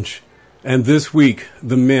Challenge. And this week,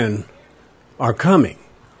 the men are coming.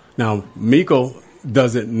 Now, Meko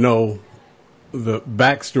doesn't know the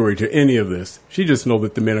backstory to any of this. She just knows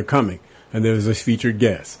that the men are coming. And there's a featured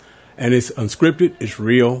guest. And it's unscripted. It's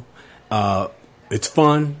real. It's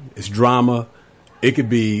fun. It's drama. It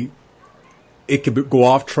could go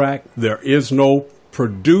off track. There is no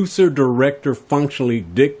producer, director functionally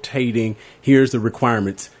dictating, here's the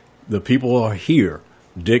requirements. The people are here.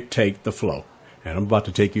 Dictate the flow. And I'm about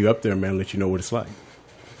to take you up there, man, and let you know what it's like.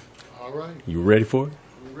 All right. You ready for it?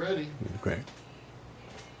 We're ready. Okay.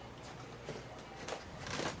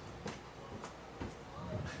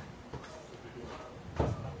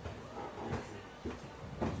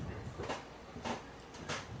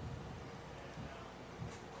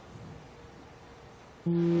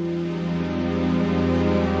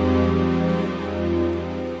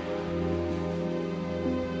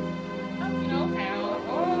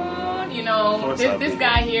 This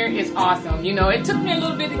guy here is awesome. It took me a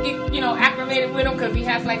little bit to get, acclimated with him because he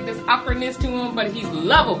has like this awkwardness to him, but he's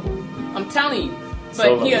lovable. I'm telling you.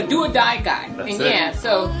 But he a do or die guy. And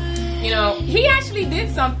so, he actually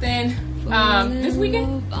did something this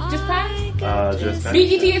weekend, just passed. Just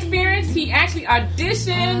BET Experience. He actually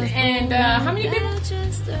auditioned, and how many people?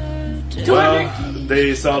 200. Well,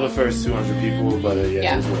 they saw the first 200 people, but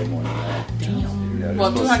yeah, it was way more than that. Yeah,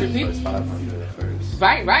 well, 200 people. 500 at first.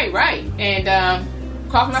 Right. And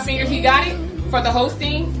crossing my fingers, he got it for the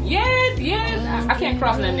hosting. Yes. I can't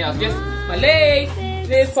cross nothing else. Just my leg,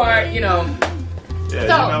 this part, Yeah,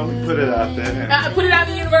 so, we put it out there. Put it out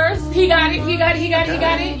in the universe. He got it.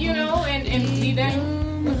 And he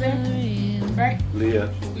then was there, right? Leah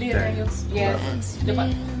Daniels. Yes.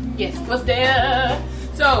 Was there.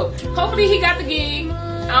 So hopefully he got the gig.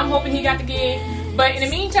 I'm hoping he got the gig. But in the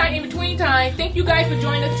meantime, in between time, thank you guys for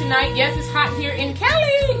joining us tonight. Yes, it's hot here in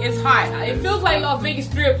Cali. It's hot. It feels like Las Vegas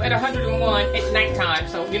Strip at 101 at nighttime.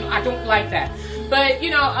 So I don't like that. But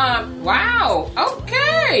wow.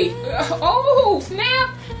 Okay. Oh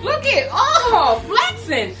snap! Look at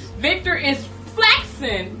flexing. Victor is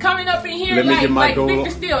flexing, coming up in here like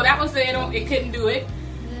Victor Steele. That was it couldn't do it.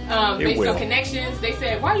 Based on connections, they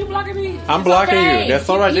said, "Why are you blocking me?" I'm blocking you. That's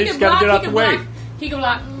all right. They just got to get out the way. He can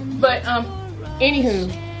block, but anywho.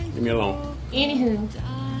 Leave me alone. Anywho.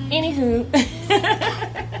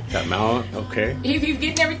 Got my own. Okay. He's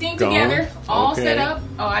getting everything together, all set up.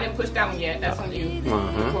 Oh, I didn't push that one yet. That's on you.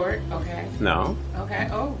 Record. Okay. No. Okay.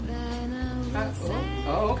 Oh,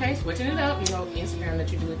 okay. Switching it up. Instagram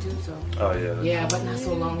let you do it too. So. Oh yeah. Yeah, but not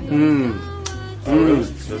so long ago.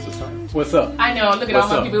 What's up? I know. Look at all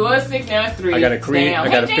my people. It was 6, now it's 3. I got to create. I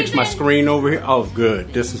got to fix my screen over here. Oh,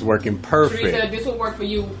 good. This is working perfect. Teresa, this will work for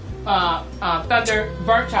you. Thunder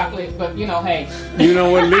burnt chocolate, but hey. You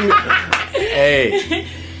know what? Hey.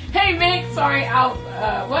 Hey, Mick. Sorry,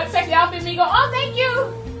 what sexy outfit, Meko? Oh, thank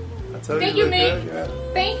you. Thank you, Mick.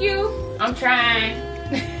 Thank you. I'm trying.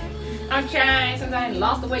 Sometimes I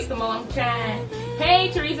lost the weight some more. I'm trying.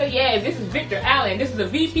 Hey, Teresa. Yeah, this is Victor Allen. This is the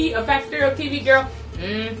VP of Fact Stereo TV Girl.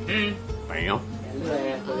 Bam.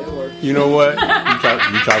 You know what?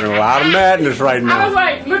 You talking a lot of madness right now. I was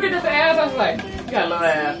like, look at this ass. I was like, you got a little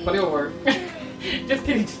ass, but it'll work. Just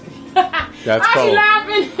kidding. That's cold.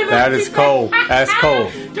 That is cold. That's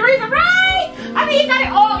cold. Teresa, right? I mean, he got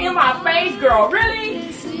it all in my face, girl.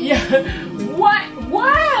 Really? Yeah. What?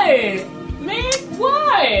 Man,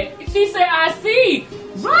 what? She said, I see.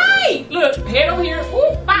 Right. Look, head over here.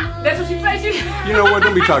 Ooh, bop. That's what she said. You know what?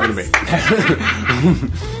 Don't be talking to me.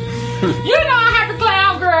 You know I have to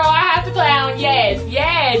clown, girl. I have to clown. Yes.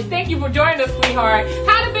 Thank you for joining us, sweetheart.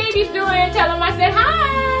 How the babies doing? Tell them I said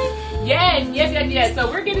hi. Yes. So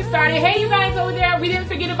we're getting started. Hey, you guys over there. We didn't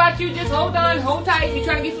forget about you. Just hold on. Hold tight. We're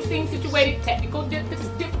trying to get some things situated. Technical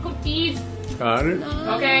difficulties. Got it.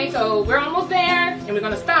 Okay, so we're almost there. And we're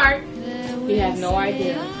going to start. He has no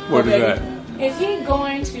idea. What is that? Is he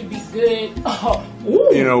going to be good? Oh,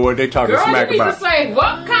 you know what? They talking smack about. Girl, you need to say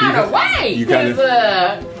what kind of way? Because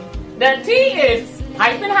the tea is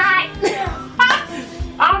piping hot.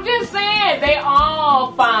 I'm just saying, they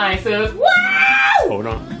all fine, sis. Wow! Hold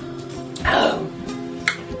on. Oh.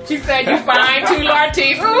 She said you fine too,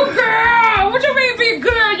 Lartice. Oh, girl, what you mean be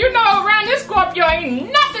good? You know, around this Scorpio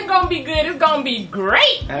ain't nothing gonna be good. It's gonna be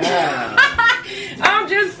great. I'm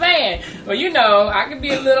just saying. Well, I could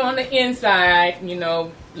be a little on the inside.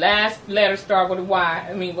 Last letter start with a Y.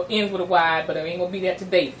 I mean, ends with a Y, but I ain't gonna be that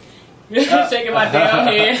today. Shaking my damn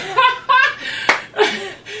head.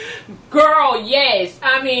 Girl, yes.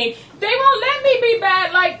 I mean, they won't let me be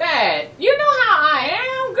bad like that. You know how I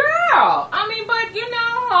am, girl. I mean, but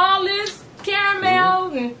all this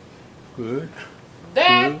caramel and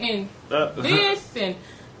that and this and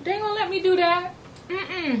they ain't gonna let me do that.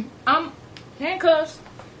 I'm handcuffs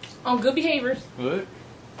on good behaviors. Good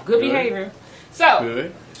behavior. So,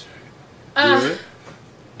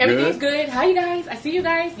 everything's good. Hi, you guys. I see you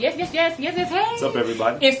guys. Yes. Hey. What's up,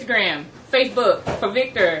 everybody? Instagram, Facebook for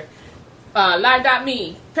Victor.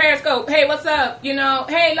 Live.me, Periscope, hey, what's up?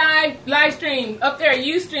 Hey, live stream up there,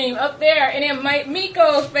 Ustream up there, and then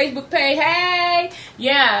Meko's Facebook page, hey,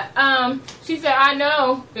 yeah, she said, I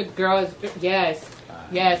know, the girl is, yes,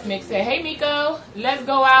 Mick said, hey, Meko, let's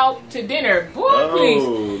go out to dinner, boy,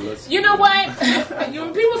 please. You know what,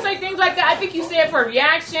 when people say things like that, I think you say it for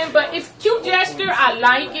reaction, but it's cute gesture, I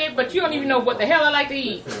like it, but you don't even know what the hell I like to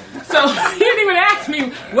eat. So you didn't even ask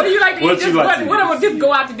me, what do you like to eat? Just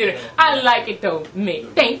go out to dinner. I like it though,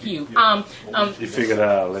 Mick. Thank you. You figure that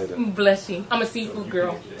out later. Bless you. I'm a seafood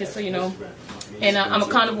girl, just so you know. And I'm a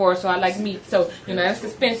carnivore, so I like meat. So, that's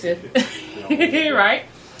expensive. Right?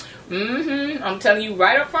 I'm telling you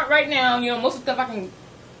right up front right now, most of the stuff I can,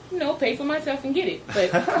 pay for myself and get it.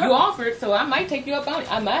 But you offered, so I might take you up on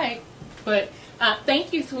it. I might. But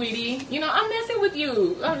Thank you, sweetie. You know, I'm messing with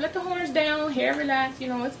you. Let the horns down, hair relax. You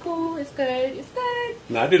know, it's cool. It's good. It's good.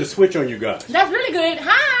 Now, I did a switch on you guys. That's really good.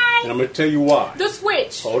 Hi. And I'm going to tell you why. The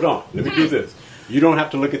switch. Hold on. Let me do this. You don't have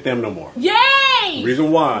to look at them no more. Yay!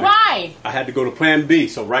 Reason why? Why? I had to go to Plan B.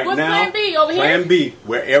 So right What's now, Plan B over here? Plan B,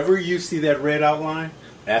 wherever you see that red outline,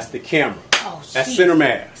 that's the camera. Oh, that's shit. center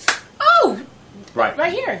mass. Oh,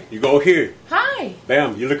 right here. You go here. Hi.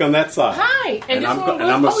 Bam. You look on that side. Hi. And I'm this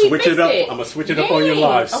going one to switch it up. It. I'm going to switch it up on your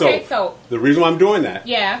live. Okay, so the reason why I'm doing that,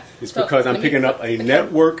 is so because I'm picking up a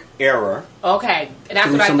network error. Okay, that's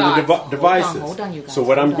through what I some thought. of the devices. Hold on, you guys. So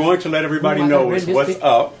what I'm going to let everybody know is what's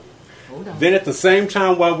up. Then at the same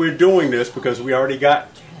time while we're doing this, because we already got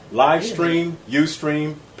live stream,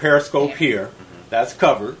 Ustream, Periscope here, that's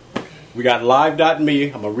covered. We got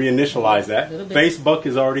live.me. I'm going to reinitialize that. Facebook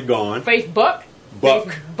is already gone. Facebook?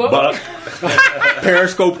 Buck.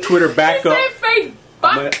 Periscope, Twitter, back up.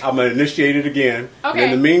 Facebook. I'm going to initiate it again. Okay.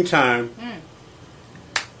 And in the meantime,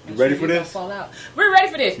 you ready for this? We're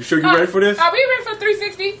ready for this. You sure you're ready for this? Are we ready for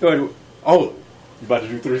 360? Oh, you about to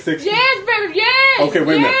do 360? Yes, baby, yes. Okay,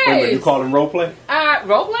 wait a minute. You calling role play?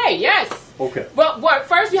 Role play, yes. Okay. Well,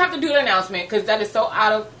 first you have to do the announcement because that is so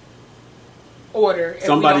out of order.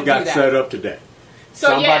 Somebody got set up today.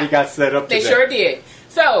 Somebody got set up today. They sure did.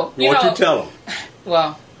 So, you know. What you tell them?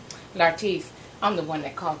 Well, Lartice, I'm the one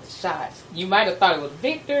that called the shots. You might have thought it was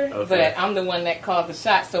Victor, but I'm the one that called the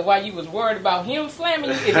shots. So while you was worried about him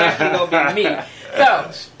slamming you, it's actually going to be me.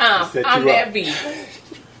 So, I'm that B.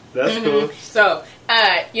 That's cool. So,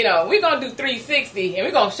 we're going to do 360, and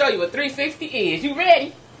we're going to show you what 360 is. You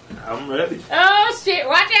ready? I'm ready. Oh, shit.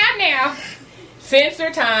 Watch out now.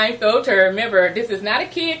 Censor time filter. Remember, this is not a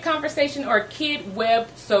kid conversation or kid web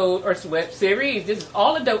web series. This is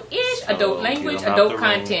all adult-ish, adult language, adult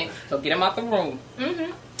content. So get them out the room.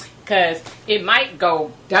 Because it might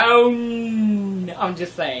go down. I'm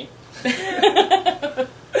just saying.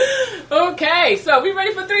 Okay, so we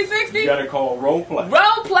ready for 360? You gotta call role play.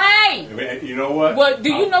 Role play! You know what? Well,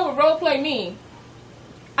 do you know what role play means?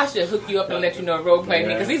 I should hook you up and let you know what role play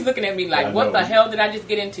means, because he's looking at me like, what the hell did I just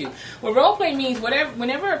get into? Well, role play means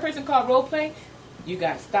whenever a person calls role play, you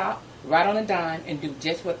gotta stop right on the dime and do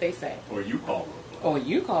just what they say. Or you call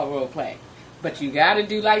role play. But you gotta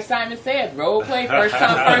do like Simon says, role play, first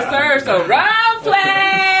come, first serve. So role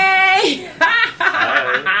play!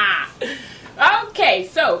 Okay,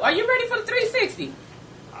 so are you ready for the 360?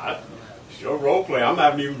 Sure, role play. I'm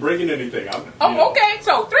not even bringing anything. Okay.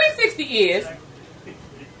 So 360 is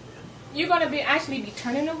you're going to be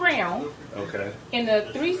turning around. Okay. In the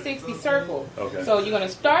 360 circle. Okay. So you're going to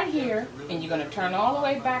start here and you're going to turn all the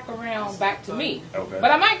way back around back to me. Okay.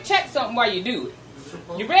 But I might check something while you do it.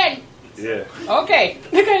 You ready? Yeah. Okay.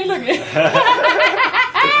 Look at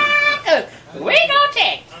we gonna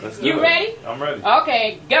check. You ready? I'm ready.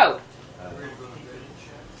 Okay, go.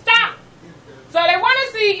 Stop. So they want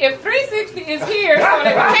to see if 360 is here, so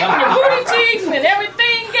they were checking your booty cheeks and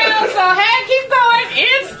everything, gal. So hey, keep going.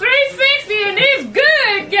 It's 360 and it's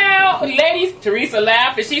good, gal. Ladies, Teresa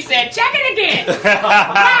laughed and she said, check it again.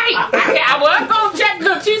 Right. Okay, I was gonna check.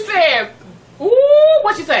 Look, she said, ooh,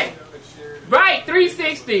 what she say? Right,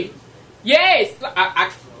 360. Yes.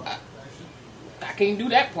 I can't do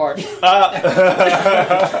that part.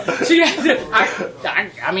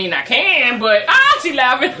 I mean, I can, but she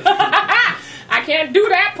laughing. I can't do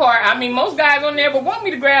that part. I mean, most guys on there would want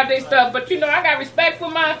me to grab their stuff, but I got respect for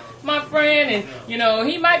my friend, and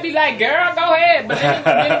he might be like, "Girl, go ahead." But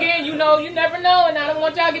then again, you never know, and I don't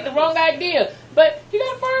want y'all to get the wrong idea. But you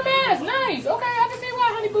got a firm ass, nice. Okay, I can see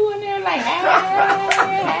why Honey Boo in there like,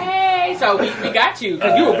 hey. So we got you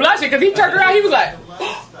because you were blushing because he turned around, he was like.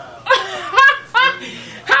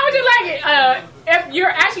 How would you like it if you're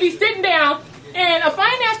actually sitting down and a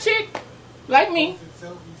fine ass chick like me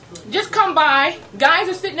just come by, guys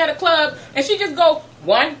are sitting at a club, and she just go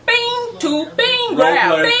 1 bing, 2 bing,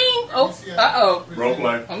 grab, bing. Oh, role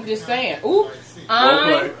play. I'm just saying. Ooh, role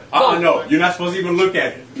play. No, you're not supposed to even look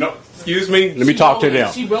at it. No, excuse me. Let me talk to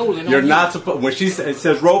them. She rolling. You're not supposed. When it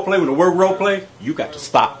says role play, when the word role play, you got to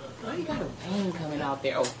stop. Oh, you got a vein coming out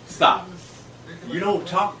there. Oh, stop. You don't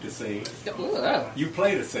talk to sing. You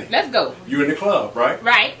play to sing. Let's go. You in the club, right?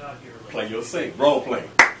 Right. Play your sing. Role play.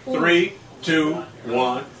 3, 2,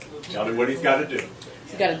 1. Tell him what he's got to do.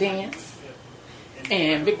 You got to dance.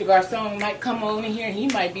 And Victor Garcon might come over here and he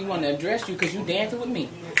might be wanting to address you because you dancing with me.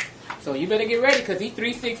 So you better get ready because he's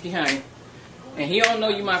 360, honey. And he don't know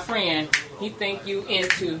you my friend. He think you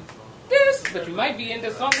into this, but you might be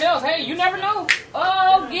into something else. Hey, you never know.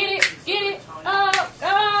 Oh, get it.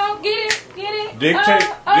 Oh, get it. Dictate.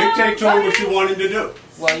 Dictate to him what you want him to do.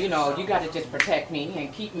 Well, you know, you got to just protect me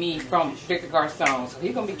and keep me from Victor Garcon. So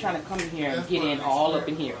he's going to be trying to come in here and get in all up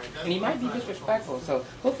in here. And he might be disrespectful. So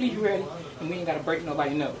hopefully you're ready. And we ain't got to break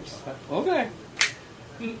nobody's nose. Okay.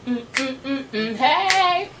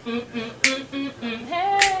 Hey.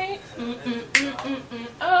 Hey.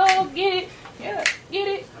 Oh, get it. Yeah, get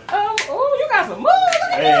it. Oh, you got some moves.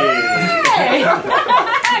 Hey.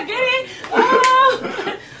 Get it.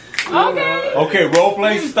 Oh. Okay. Okay, role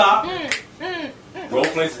play stop. Role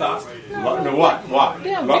play stop. No, what?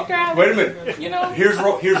 Damn, Victor, wait a minute. You know, here's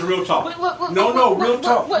real talk. Real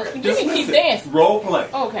talk. You can keep dancing. Role play.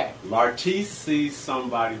 Okay. Lartice sees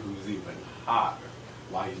somebody who's even hotter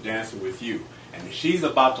while he's dancing with you, and she's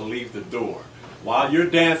about to leave the door. While you're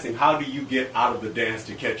dancing, how do you get out of the dance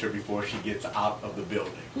to catch her before she gets out of the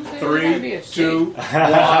building? 3, 2, 1.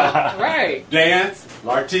 Right. Dance.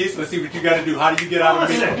 Lartice, let's see what you got to do. How do you get out of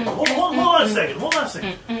the building? Hold on a second. Wait.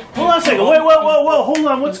 Hold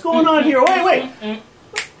on. What's going on here? Wait.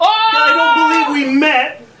 Oh! I don't believe we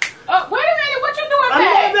met. Wait a minute. What you doing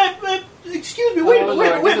back? Excuse me. Wait.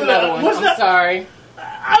 What's that? I'm sorry.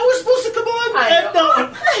 I was supposed to come on.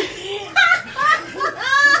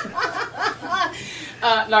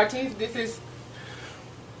 Lartice, this is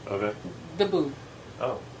okay. The boo.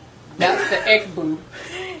 Oh. That's the ex-boo.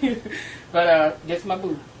 But just my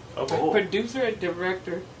boo. Okay. Producer,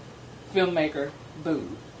 director, filmmaker,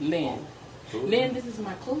 boo. Lynn. Lynn, this is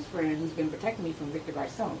my close friend who's been protecting me from Victor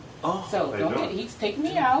Garcon. Oh, so he's taking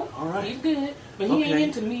me out. All right. He's good, but he ain't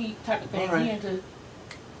into me type of thing. Right. He into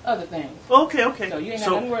other things. Okay. So you ain't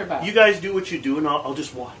got nothing to worry about. You guys do what you do, and I'll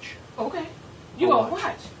just watch. Okay. You gonna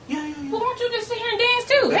watch? Yeah. Well, why don't you just sit here and dance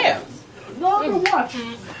too? Hell. No, I'm gonna watch.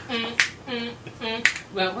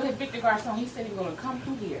 Well, what if Victor Garcon? He said he's gonna come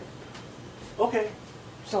through here. Okay.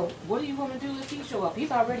 So what are you gonna do if he show up?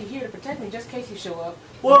 He's already here to protect me, just in case he show up.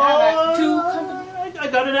 Well, I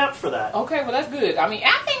got an app for that. Okay, well that's good. I mean,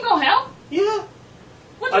 app ain't gonna help. Yeah.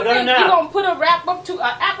 What you think? You gonna put an app up to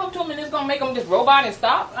him and it's gonna make him just robot and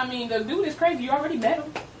stop? I mean, the dude is crazy. You already met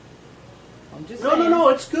him. I'm just saying. No.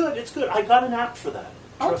 It's good. I got an app for that.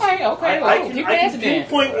 Okay. I can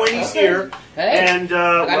pinpoint when he's here, and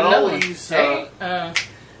he's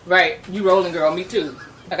right. You rolling, girl. Me too.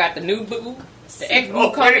 I got the new boo, the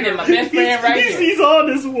ex-boo coming, and my best friend right here. He's on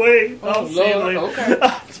his way. Oh Lord. Okay.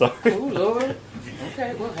 Sorry. Oh Lord.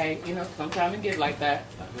 Okay. Well, hey, sometimes it gets like that.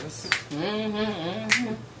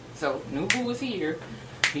 So new boo is here.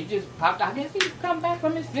 He just popped. I guess he come back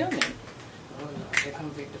from his filming. Oh Lord, here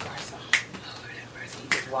comes Victor Garcon. Lord have mercy. He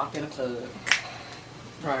just walked in a club.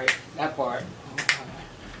 Right, that part.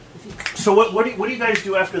 So what do you guys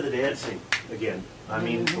do after the dancing again? I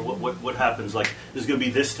mean, what happens? Like, there's going to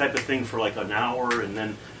be this type of thing for like an hour, and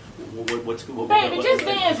then what's Baby, just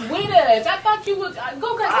dance with us. I thought you would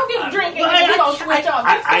go get a drink, and then we're gonna switch off.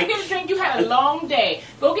 Just go get a drink. You had a long day.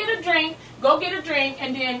 Go get a drink,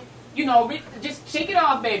 and then just shake it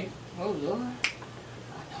off, baby. Oh Lord.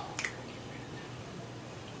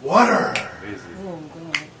 Water.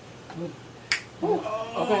 Oh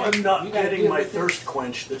God. I'm not getting my thirst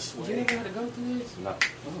quenched this way. You ain't got to go through this? No.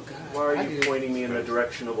 Oh, God. Why are you pointing me in the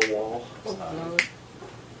direction of a wall? Oh, Lord.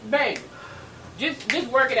 Babe, just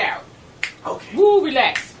work it out. Okay. Woo,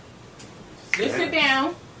 relax. Just sit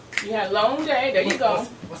down. You had a long day. There you go.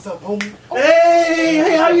 What's up, homie? Oh.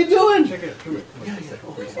 Hey, how you doing? Check it out. Come here. You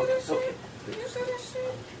see that shit? You see that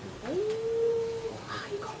shit? Ooh. How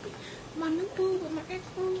you gonna be my new boo with my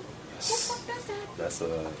ex-boo? What the fuck that's that? That's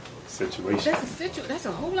a situation. That's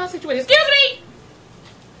a whole lot of situation. Excuse me!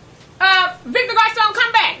 Victor Garcon,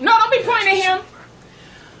 come back. No, don't be pointing at him.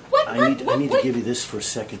 I need to give you this for a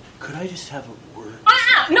second. Could I just have a word?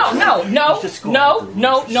 No.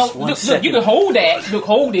 Look, you can hold that. Look,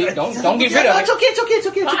 hold it. Don't get rid of it. It's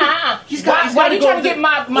okay. Why are you trying to get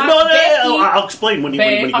my No, I'll explain when he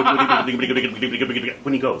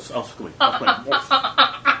goes. I'll explain.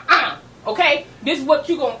 Okay, this is what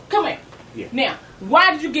you gonna come in. Yeah. Now,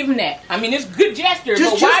 why did you give him that? I mean, it's good gesture,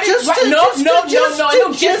 just but why did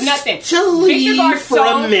nothing? To leave for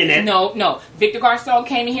a minute. No. Victor Garcon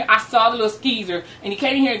came in here. I saw the little skeezer, and he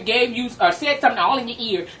came in here and gave you or said something all in your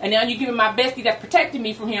ear, and now you're giving my bestie that's protecting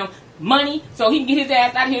me from him money so he can get his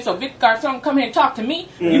ass out of here. So Victor Garcon come here and talk to me.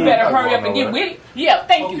 You better hurry up and get with it. Yeah,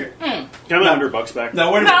 thank you. Can I have $100 back? No,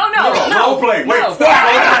 wait a minute. No. Role play. Wait.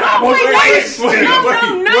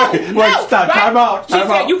 Stop. Time out. She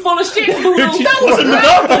said you full of shit, boo. That was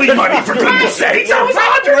monopoly money for goodness sake. No.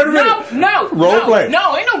 Role play.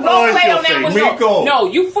 No, ain't no role play on that one. Meko. No,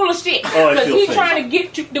 you full of shit. Because he's trying to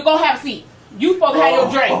get you to go have a seat. You supposed to have your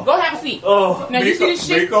drink. Go have a seat. Oh, now you see this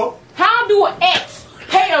shit? Meko? How do an ex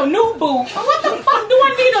pay pay a new boo. What the fuck do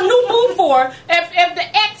I need a new boo for? If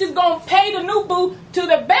the ex is gonna pay the new boo to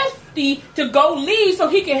the bestie to go leave so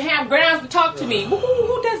he can have grounds to talk to me.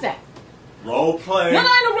 Who does that? Role play. No,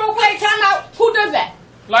 ain't no role play. Time out. Who does that?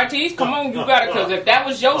 Lartice, come on, you got it. Because if that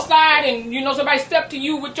was your side and somebody stepped to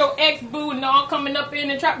you with your ex boo and all coming up in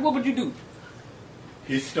and try, what would you do?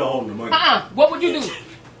 He still holding the money. What would you do?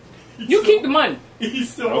 You keep the money.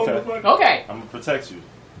 He's still holding the money. Okay. I'm gonna protect you.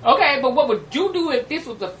 Okay, but what would you do if this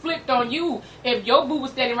was flipped on you? If your boo was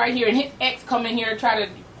standing right here and his ex come in here and try to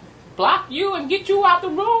block you and get you out the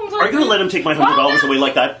room? Are you going to let him take my $100 away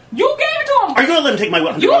like that? You gave it to him. Are you going to let him take my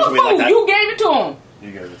 $100 away like that? You gave it to him.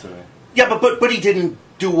 You gave it to me. Yeah, but he didn't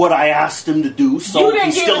do what I asked him to do, so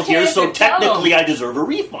he's still here, so technically I deserve a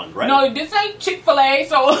refund, right? No, this ain't Chick-fil-A,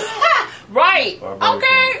 so... Right.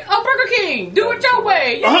 Okay, a Burger King. Do it your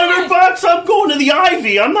way. $100? I'm going to the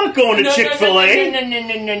Ivy. I'm not going to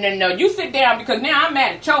Chick-fil-A. No. You sit down because now I'm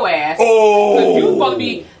mad at your ass. Oh. Because you supposed to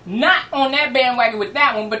be not on that bandwagon with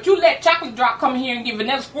that one, but you let Chocolate Drop come here and give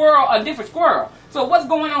another squirrel a different squirrel. So what's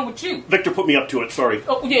going on with you? Victor put me up to it, sorry.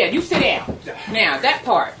 Oh, yeah, you sit down. Now, that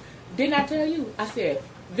part. Didn't I tell you? I said,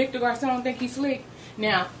 Victor Garcon think he's slick.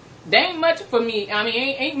 Now, that ain't much for me. I mean,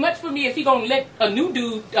 ain't much for me if he gonna let a new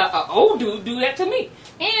dude, old dude, do that to me.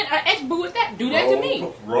 And an ex-boo at that, do that to me.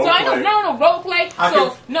 Role so I don't no role play.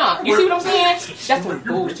 You see what I'm saying? That's some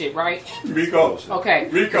bullshit, right? Meko. Okay.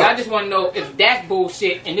 Meko. I just want to know if that's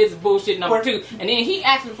bullshit and this is bullshit number 2. And then he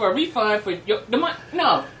asking for a refund for the money.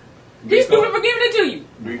 No. He's stupid for giving it to you.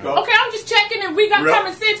 Meko. Okay, I'm just checking if we got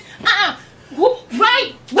common sense.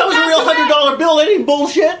 Right. That was a real $100 bill. That ain't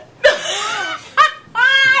bullshit.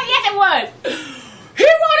 Yes, it was. He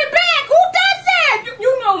want it back. Who does that?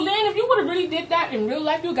 You know, Lynn, if you would have really did that in real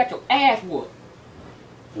life, you got your ass whooped.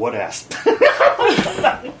 What ass?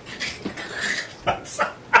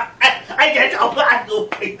 I get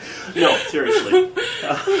no, seriously.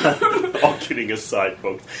 All kidding aside,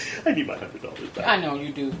 folks, I need my $100 back. I know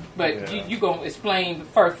you do, but you gonna explain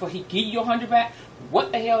first before he give you your $100 back.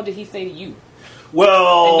 What the hell did he say to you?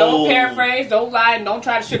 Well, and don't paraphrase, don't lie, and don't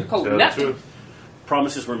try to sugarcoat nothing.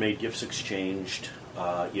 Promises were made, gifts exchanged,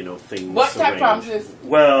 things. What type of promises?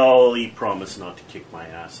 Well, he promised not to kick my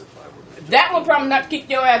ass if I were made. That one promised not to kick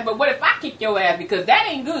your ass, but what if I kick your ass? Because that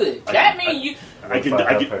ain't good. That means you. I can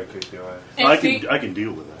kick your ass. I can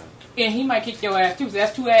deal with that. And he might kick your ass too. So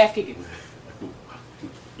that's 2 ass kicking.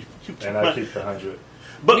 And I keep the 100.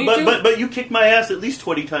 But you kicked my ass at least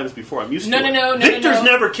 20 times before. I'm used to it. No. Victor's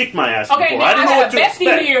never kicked my ass before. Now I don't know what to expect.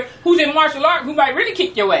 I have a bestie here who's in martial art who might really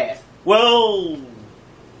kick your ass. Well,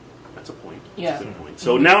 that's a point. Yeah. That's a good point.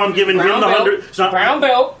 So now I'm giving him the 100. Brown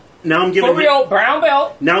belt. Now I'm giving for real, brown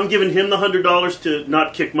belt. Now I'm giving him the $100 to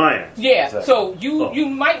not kick my ass. Yeah. Exactly. So you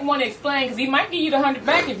might want to explain because he might give you the 100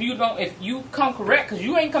 back if you come correct because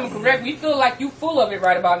you ain't coming correct. We feel like you full of it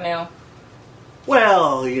right about now.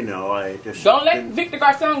 Well, I just don't let Victor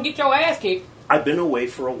Garcon get your ass kicked. I've been away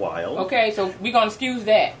for a while. Okay, so we're gonna excuse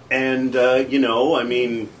that. And I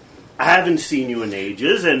mean, I haven't seen you in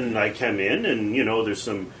ages, and I come in, and there's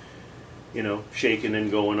some, shaking and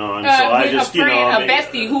going on. So I just, a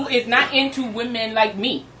bestie who is not into women like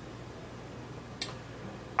me.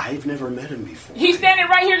 I've never met him before. He's standing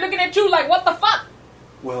right here looking at you like, what the fuck?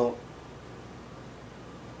 Well,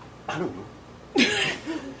 I don't know.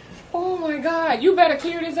 Oh my God! You better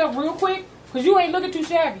clear this up real quick, cause you ain't looking too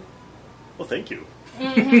shabby. Well, thank you.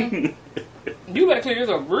 Mm-hmm. You better clear this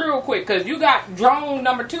up real quick, cause you got drone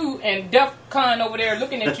number 2 and Def Con over there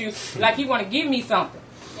looking at you like he want to give me something,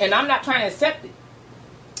 and I'm not trying to accept it.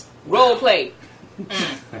 Role play.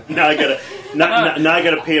 Now I gotta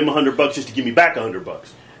pay him $100 just to give me back $100.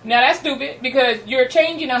 Now that's stupid because you're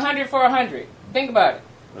changing 100 for 100. Think about it.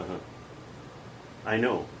 I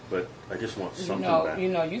know. But I just want something back.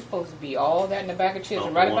 You're supposed to be all that in the bag of chips.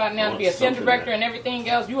 And right about now, to be a center director and everything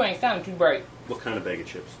else, you ain't sounding too bright. What kind of bag of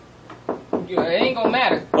chips? It ain't gonna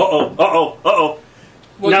matter. Uh-oh.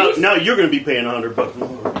 Well, now you're gonna be paying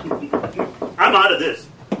 $100. I'm out of this.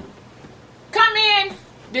 Come in.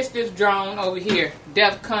 This drone over here.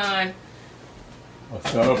 Def Con.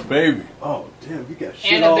 What's up, baby? Oh, damn, you got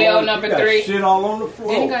shit Annabelle all number 3. Shit all on the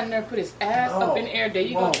floor. Then he got in there, put his ass up in the air. There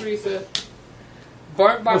you go, Teresa.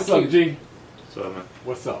 Burnt barbecue. What's up, G? What's up, man?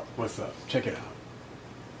 What's up? Check it out.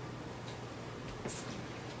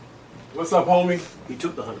 What's up, homie? He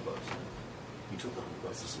took the $100.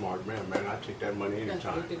 That's a smart man. I take that money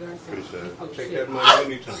anytime. Appreciate it. I'll take that money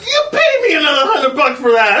anytime. You pay me another $100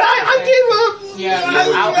 for that. I gave up. Yeah,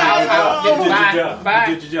 Bye.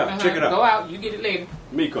 You did your job. Check it out. Go out. You get it later.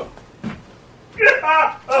 Meko.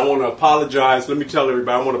 I want to apologize. Let me tell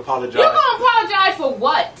everybody, I want to apologize. You're going to apologize for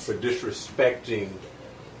what? For disrespecting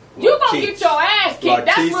You gonna get your ass kicked.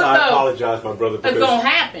 That's what I apologize, my brother. It's gonna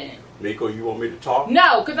happen. Meko, you want me to talk?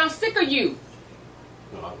 No, because I'm sick of you.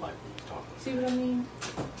 No, I like you talking. See what I mean?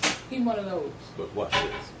 He's one of those. But watch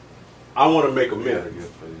this. I want to make a minute.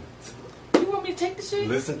 You want me to take the shit?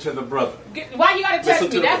 Listen to the brother. Why you gotta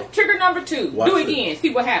touch me? That's trigger number 2. Watch Do it again. See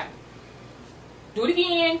what happens. Do it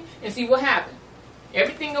again and see what happens.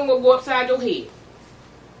 Everything gonna go upside your head.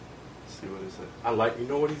 See what it says. I like. You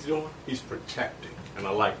know what he's doing? He's protecting, and I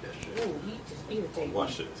like that shit. Ooh, he just irritating.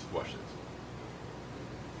 Watch this. Watch this.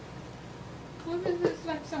 What is this?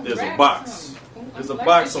 Like some There's a rat or box. something? There's a like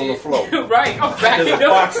box this on the shit. floor. Right. I'm backing There's a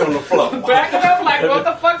up. box on the floor. Back it up like what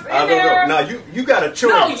the fuck's in I don't there? know. Now you got a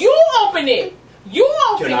choice. No, you open it. You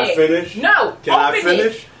open it. Can I finish? No. Can I open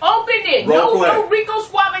finish? It. Open it. Role play. No Rico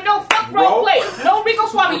swabbing. No fuck role play. No Rico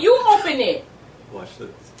swabbing. You open it. Watch this.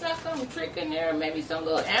 Got some trick in there. Maybe some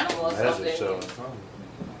little animal or something.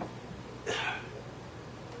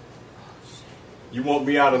 You want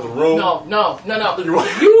me out of the room? No. You want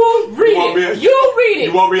read it. You read it.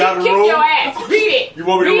 You want me out of the room? Kick your ass. Read it. You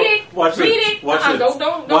want me read to it. watch read this? It. Watch this.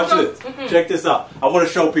 Don't watch don't. this. Check this out. I want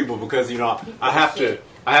to show people because I have to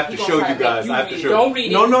show you guys. I have to show. Don't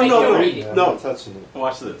read it. No. I'm touching it.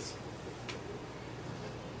 Watch this.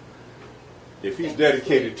 If he's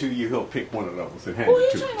dedicated to you, he'll pick one of those and hand Who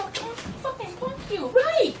it you to you. trying to fucking punk you?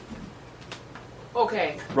 Right.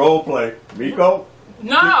 Okay. Role play. Meko?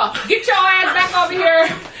 No, get your ass back over here.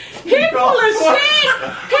 He's full of shit.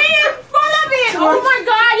 He's full of it. Oh my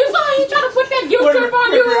God! You saw he trying to put that guilt trip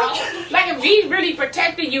on you. Like if he's really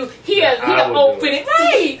protecting you, he'll open it.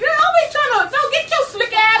 Right? They're always trying to. No, get your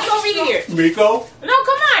slick ass over here. Meko? No,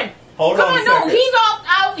 come on. Hold come on. on, no, he's out.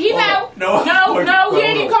 He's out. No, he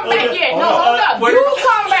ain't even come back yet. No, hold up. You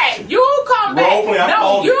come back. You come back. Role play,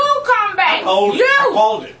 No, you come back. I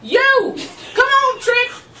called it. You. Come on,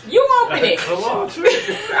 Trick. You open it. Come on, Trick.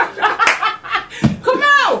 Come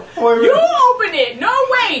on. You open it. No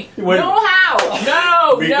way. No how.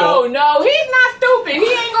 No. He's not stupid.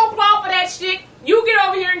 He ain't gonna fall for that shit. You get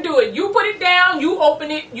over here and do it. You put it down. You open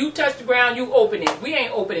it. You touch the ground. You open it. We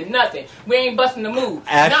ain't opening nothing. We ain't busting the move.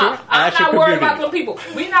 I'm not worried about them people.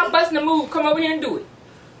 We not busting the move. Come over here and do it.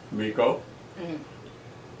 Meko,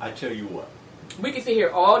 I tell you what. We can sit here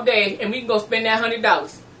all day and we can go spend that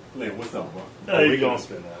 $100. Lynn, what's up, bro? We gonna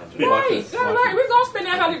spend that $100. Right. We're gonna spend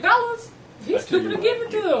that $100. He's stupid to give it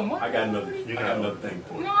to him. I got another thing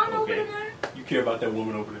for you. No, I know okay. That. You care about that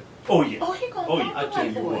woman over there? Oh yeah. Oh, he gonna I tell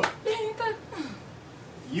you what.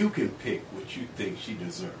 You can pick what you think she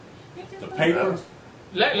deserves. The paper?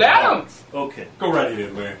 Let him. Okay. Go right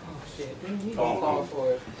ahead, man. Oh, shit. He's gonna fall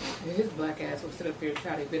for it. His black ass will sit up here and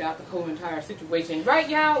try to get out the whole entire situation. Right,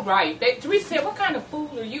 y'all? Right. Teresa said, what kind of fool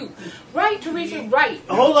are you? Right, Teresa? Right.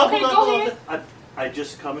 Hold on, okay, hold on. I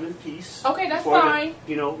just come in peace. Okay, that's fine.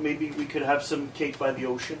 Maybe we could have some cake by the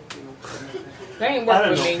ocean. They ain't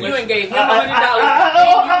working with me. You ain't gave him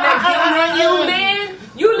 $100.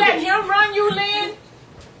 You let him run you, Lynn?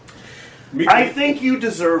 I think you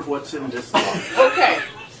deserve what's in this box. Okay.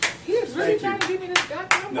 He was really trying to give me this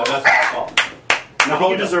goddamn box. No, that's all.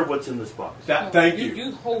 No, you deserve what's in this box. Thank you.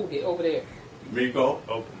 You hold it over there. Meko,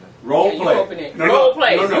 open it. Role play. You open it. Role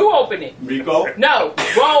play. No. You open it. Meko. No.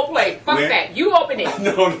 Role play. Fuck Lynn. that. You open it.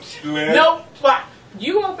 No, Lynn. No. Fuck.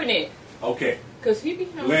 You open it. Okay. Because he be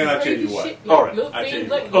having Lynn, I tell crazy you what. shit. All right. Little I tell things, you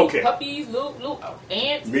like what. little puppies, little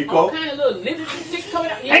ants, Meko? all kind of little lizards and shit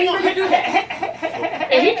coming out. You ain't gonna do that.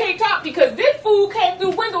 And he can't talk because this fool came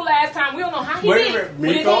through the window last time. We don't know how he did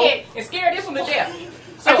with his head and scared this one to death.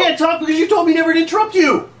 So, I can't talk because you told me never to interrupt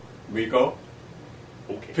you. Meko.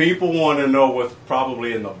 Okay. People want to know what's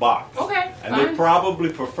probably in the box. Okay. And they probably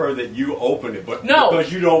prefer that you open it, but no.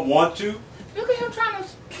 Because you don't want to. Look at him trying to.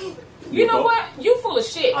 You know what? You full of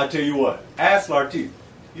shit. I tell you what. Ask Lartiz.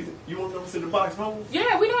 You want to know what's in the box, Mom?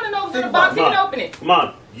 Yeah, we don't want to know what's in the box. He can open it. Come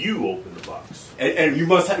on, you open the box. And you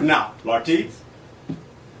must have now, Lartiz.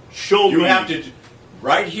 Show me. You have to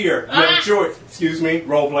right here. You have a choice. Excuse me.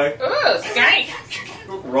 Role play. Ugh, skank.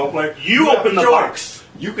 Role play. You open the box.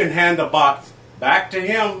 You can hand the box back to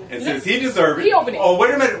him, and since he deserves it. He open it. Oh,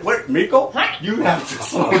 wait a minute. Wait, Meko? You have to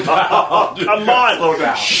slow down. Come on. Slow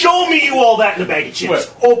down. Show me you all that in the bag of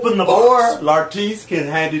chips. Open the box. Or Lartiz can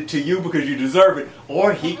hand it to you because you deserve it.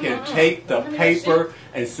 Or he can take the paper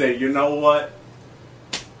and say, you know what?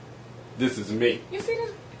 This is me. You see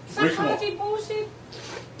this psychology bullshit?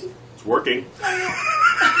 It's working.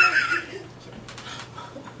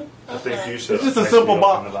 I think you should. It's just a simple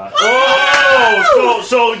box. Oh,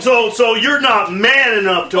 so you're not man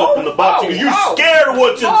enough to open the box because you're scared of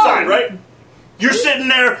what's inside, right? You're sitting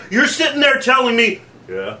there telling me,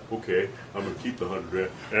 yeah, okay. I'm gonna keep the 100.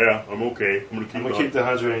 Yeah, I'm okay. I'm gonna keep the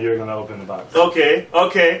 100, and you're gonna open the box. Okay,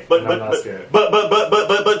 but I'm not scared. But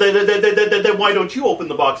then why don't you open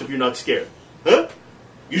the box if you're not scared? Huh?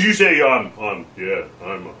 You say I'm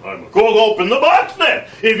go open the box then.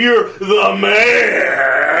 If you're the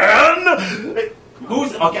man.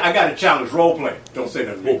 Who's okay? I got a challenge. Role play. Don't say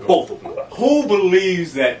that to me. Both of them. Who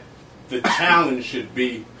believes that the challenge should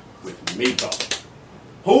be with Meko?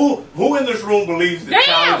 Who in this room believes the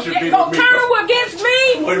challenge should be with Meko? Turn against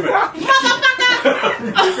me. Wait a minute,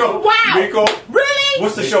 motherfucker! Wow. Meko, really?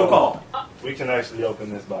 What's the show called? We can actually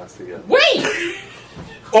open this box together. Wait.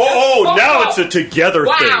 Now it's a together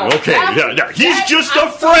thing. Okay, yeah. He's just a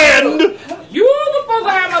friend. You were supposed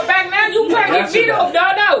to have my back. Now you trying to get me to open.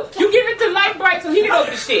 No. You give it to Light Bright so he can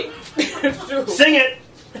open the shit. Sing it.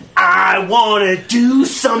 I want to do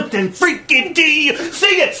something freaking D.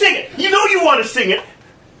 Sing it. You know you want to sing it.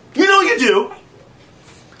 You know you do.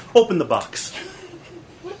 Open the box.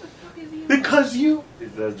 What the fuck is he? Because you. He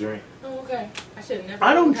does drink. Oh, okay. I should have never.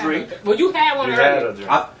 I don't drink. Well, you had one You earlier. had a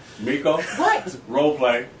drink. Meko. What? Role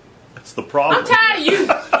play. That's the problem. I'm tired of you.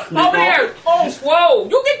 Over there. Oh, whoa.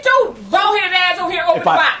 You get your bald-headed ass over here. Open the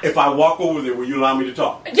box. If I walk over there, will you allow me to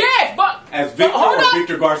talk? Yes, but As Victor hold or up.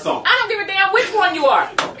 Victor Garcon? I don't give a damn which one you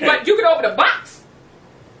are. Okay. But you can open the box.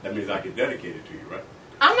 That means I get dedicated to you, right?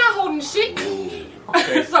 I'm not holding the shit.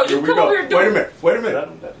 Okay. So you come over here and do Wait a minute. That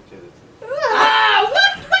I'm dedicated to. What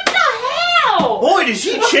the hell? Boy, does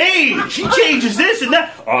he change. He changes this and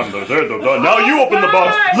that. Now you open the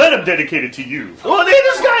box. Let him dedicate it to you. Oh,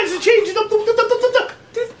 this guy's changing up.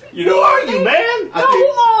 You know, who are you, man?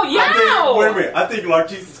 Wait a minute. I think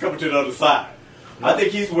Lartice is coming to the other side. I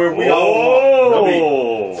think he's where we all want. I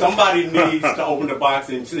mean, somebody needs to open the box,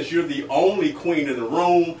 and since you're the only queen in the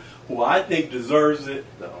room who I think deserves it.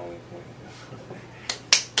 The only queen.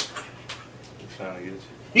 He's trying to get you.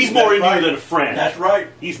 He's more into you than a friend. That's right.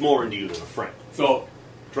 He's more into you than a friend. So,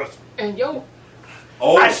 trust me. And yo.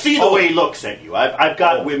 I see the way he looks at you. I've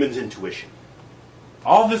got women's intuition.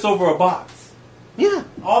 All this over a box. Yeah.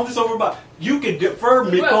 All this over a box. You can defer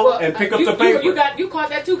Meko and pick up the paper. You caught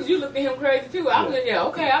that too because you looked at him crazy too. I was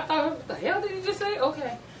okay. I thought, what the hell did he just say?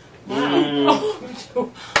 Okay. Wow.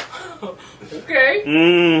 Okay.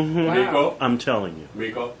 Mm-hmm. Wow. Meko, I'm telling you.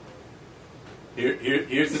 Meko,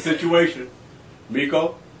 here's the situation.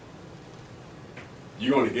 Meko,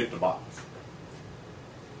 you're going to get the box.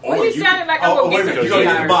 Well, he sounded like I'm going to get you're going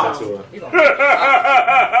to get the box.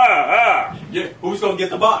 Yeah, who's going to get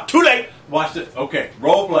the box? Too late. Watch this. Okay,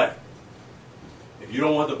 role play. If you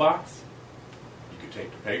don't want the box, you can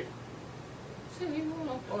take the paper.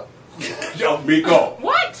 Yo, Meko.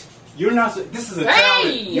 What? You're not. This is a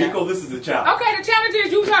challenge. Meko, this is a challenge. Okay, the challenge is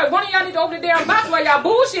you try. One of y'all need to open the damn box while y'all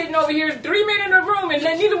bullshitting over here. 3 men in the room, and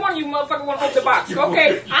then neither one of you motherfuckers want to open the box.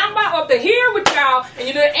 Okay, I'm about up to here with y'all and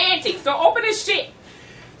your little antics. So open this shit.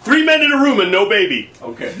 3 men in a room and no baby.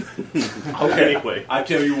 Okay. Okay. Anyway, I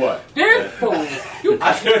tell you what. This fool.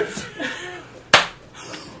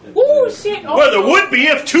 Ooh, shit. Well, there would be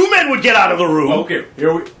if 2 men would get out of the room. Okay,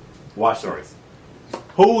 here we. Watch this.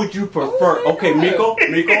 Who would you prefer? Okay, Meko,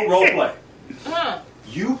 role play.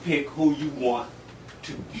 You pick who you want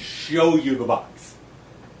to show you the box.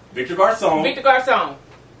 Victor Garcon.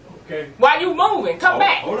 Okay. Why you moving? Come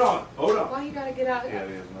back. Hold on. Why you gotta get out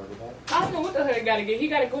here? I don't know what the hell he gotta get. He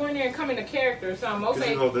gotta go in there and come into character or something. Okay. Could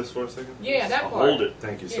you hold this for a second? Yeah, that I'll part. hold it.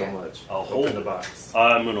 Thank you so much. I'll hold the box.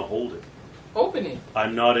 I'm going to hold it. Open it.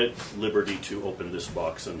 I'm not at liberty to open this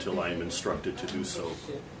box until I am instructed to do so.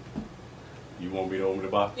 You want me to open the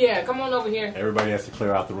box? Yeah, come on over here. Everybody has to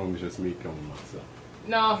clear out the room. It's just me coming myself.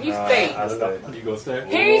 No, he stayed. You go stay?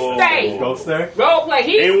 He stayed. You go stay? Role play.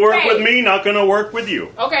 He Ain't work stayed. with me, not going to work with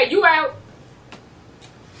you. Okay, you out.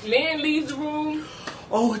 Lynn leaves the room.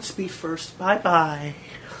 Oh, it's me first. Bye-bye.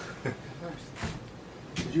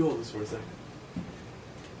 Could you hold this for a second?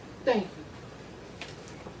 Thank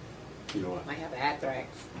you. You know what? I have anthrax.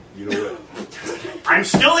 You know what? I'm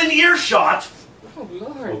still in earshot. Oh,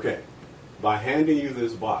 Lord. Okay. By handing you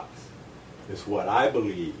this box, it's what I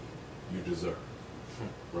believe you deserve.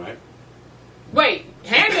 Right? Wait,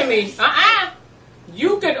 hand it me.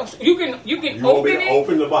 You can You open want me it. to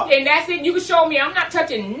open the box? And that's it. You can show me. I'm not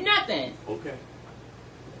touching nothing. Okay.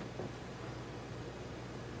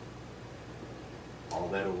 All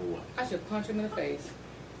that over what? I should punch him in the face.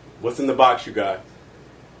 What's in the box, you guys?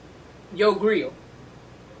 Yo, grill.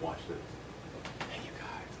 Watch this. Hey, you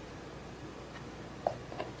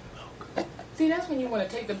guys. See, that's when you want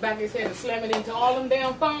to take the back of his head and slam it into all them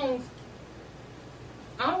damn phones.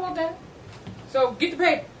 I don't want that. So get the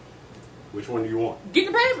paper. Which one do you want? Get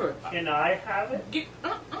the paper. Can I have it? Get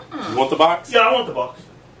You want the box? Yeah, I want the box.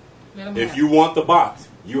 If you want the box,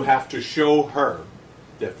 you have to show her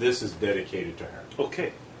that this is dedicated to her.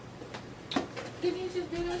 Okay. Did he just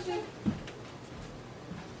do that shit?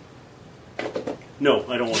 No,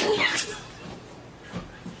 I don't want the box.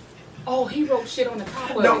 Oh, he wrote shit on the top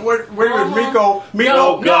of No, it. wait, Meko.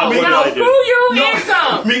 No, God, what did I do? screw you No. and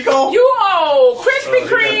some. Meko. You owe Krispy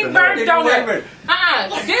Kreme got burnt the donut.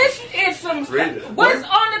 note. This is some. Read it. What's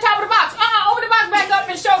on the top of the box? Open the box back up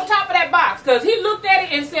and show the top of that box. Because he looked at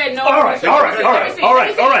it and said, no. All right.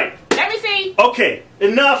 Let me see. Okay,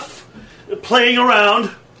 enough playing around.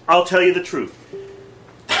 I'll tell you the truth.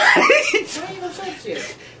 Why you gonna say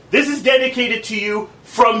shit? This is dedicated to you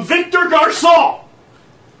from Victor Garçon.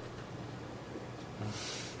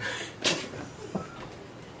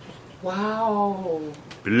 Wow.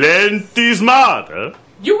 Plenty smart, huh?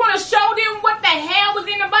 You want to show them what the hell was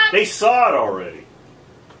in the box? They saw it already.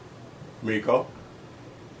 Meko,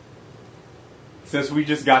 since we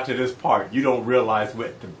just got to this part, you don't realize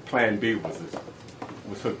what the plan B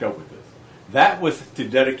was hooked up with this. That was to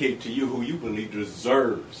dedicate to you who you believe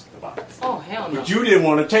deserves the box. Oh, hell no. But you didn't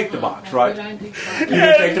want to take the box, right? I didn't take the box. You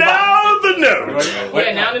didn't take And the box. now the note.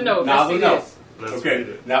 Yeah, now the note. Now Let's the see note. this. Let's read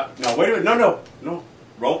Okay, it. now wait a minute. No.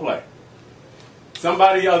 Role play.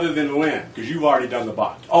 Somebody other than Lynn, because you've already done the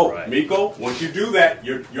box. Oh, Right. Meko, once you do that,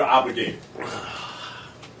 you're obligated.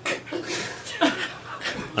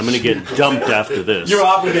 I'm going to get dumped after this. You're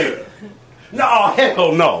obligated. No,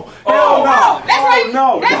 hell no. Oh, Hell no. that's right.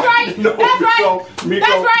 No. That's right. No, That's right. Meko,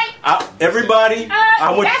 That's right. Everybody,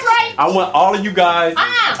 I want, that's right. I want all of you guys.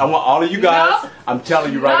 I want all of you guys. No. I'm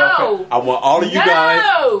telling you right No. off. I want all of you No.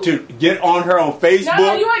 guys to get on her on Facebook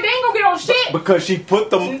No, you ain't, they ain't gonna get on shit. because she put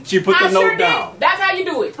the I note sure down. did. That's how you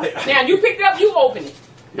do it. Now, you picked it up, you open it.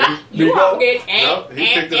 You Meko? obligated, and No,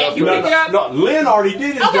 he picked it up you first. picked it up. No, Lynn already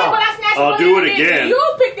did his Okay, job. but I snatched I'll it do from it him, again.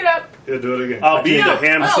 You picked it up. Yeah, do it again. I'll be the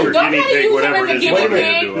hamster, don't guinea try to pig, use whatever him it as is a you're guinea going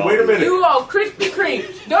to pig. do. Wait a minute. You owe Krispy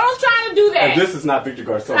Kreme. Don't try to do that. And this is not Victor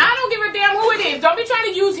Garçon. I don't give a damn who it is. Don't be trying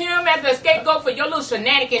to use him as a scapegoat for your little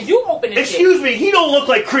shenanigans. You open this Excuse me, he don't look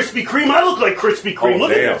like Krispy Kreme. I look like Krispy Kreme.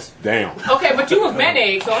 Look at this. Damn. shit. Okay, but you was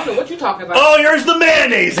mayonnaise, so I don't know what you talking about. Oh, here's the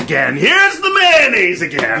mayonnaise again. Here's the mayonnaise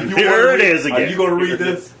again. Here it is Are again. you going to read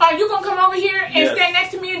this? Are you gonna come over here and Yes. stand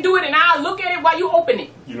next to me and do it, and I'll look at it while you open it?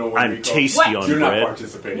 You know what? I'm Meko? tasty What? on You're not bread.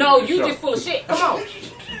 participating. No, in the you show. just full of shit. Come on.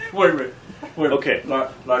 Wait a minute. Okay.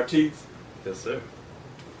 Lartiz, Yes, sir.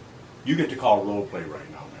 you get to call role play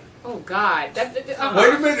right now, man. Oh God.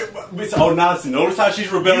 Wait a minute. Oh, now notice how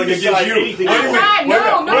she's rebelling You against decide you. anything Wait a you minute. God, no,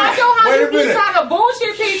 I know how Wait you a be minute. trying to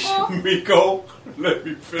bullshit people. Meko, let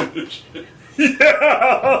me finish. You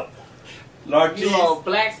Lartiz, old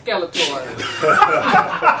black Skeletor.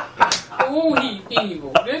 Ooh, he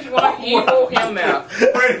evil. This one evil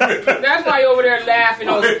MF. wait a minute. That's why you over there laughing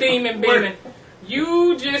or steaming, beaming.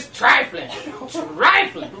 You just trifling.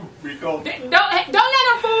 Trifling. Meko, Don't let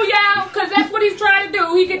him fool y'all, because that's what he's trying to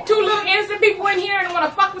do. He get two little innocent people in here and want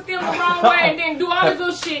to fuck with them the wrong way and then do all this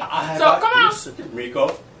little shit. So come on.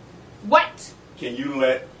 Meko, What? can you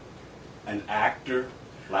let an actor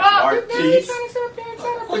like Oh, he's trying Lartiz? to sit up there and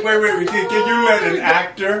try to Wait. Can you let an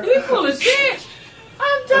actor? He's full of shit.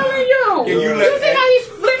 I'm telling you. Can you let- see how he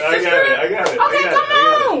flips I the got it. script? I got it. Okay, I got come it.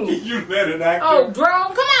 I got on. Can you let an actor? Oh,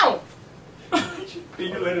 drone, come on. Can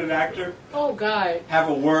you let an actor Oh, God. have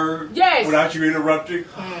a word Yes. without you interrupting?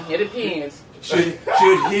 It depends. Should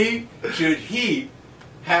he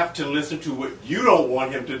have to listen to what you don't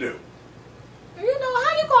want him to do? You know,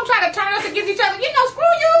 how you going to try to turn us against each other? You know, screw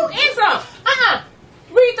you and some.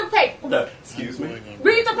 Read the paper. Excuse me.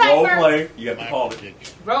 Read the Role paper. play. You have to call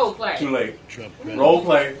it. Role play. Too late. Role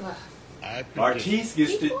play. Lartiz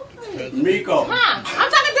gets to Meko. Huh?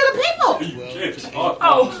 I'm talking to the people. You can't talk.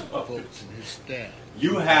 Oh.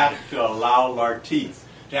 You have to allow Lartiz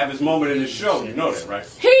to have his moment in the show. You know that, right?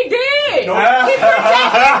 He did. No. He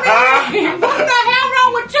protected me. What the hell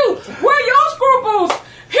wrong with you? Where your scruples?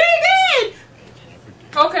 He did.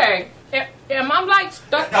 Okay. Am I like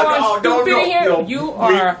stuck on stupid in here? no. You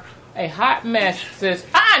are a hot mess, sis.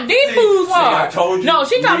 These fools see, I are. told you, No,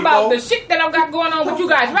 she talking Meko. about the shit that I've got going on with you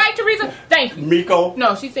guys, right, Teresa? Thank you. Meko,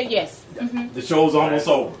 No, she said yes. the show's almost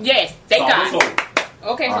over. Yes, thank It's God. almost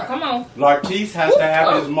over. Okay, so All right. come on. Lartiz has to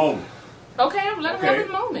have his moment. Okay, let him have his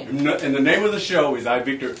moment. And the name of the show is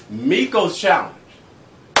iVictor Meko's Challenge.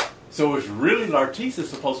 So it's really Lartiz is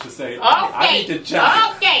supposed to say, I need to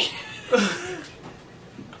challenge. Okay.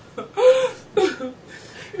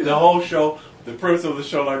 The whole show, the premise of the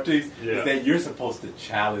show, Lartiz, Yeah. is that you're supposed to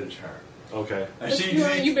challenge her. Okay. And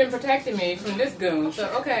But you've been protecting me from this goon, so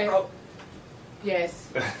okay. Oh. Yes.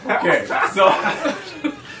 okay,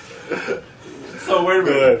 So wait a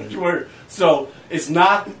minute. So it's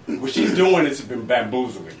not what she's doing is been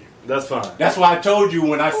bamboozling you. That's fine. That's why I told you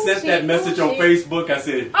when I sent that message on Facebook. I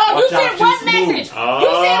said, "Oh, you watch sent what message? You sent what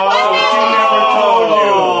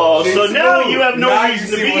Oh, message? so now you have no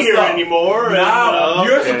reason to be here anymore. Now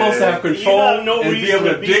you're supposed to have control have no and be able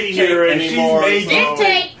to dictate here and anymore. she's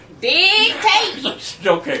made Dictate.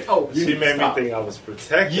 Okay. Oh, she made me think I was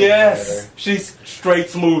protecting yes. her. She's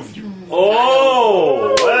straight smooth you.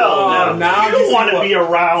 Oh, well, now you don't want to be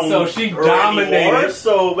around. So she her dominated. anymore,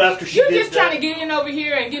 so after she You're did just trying to get in over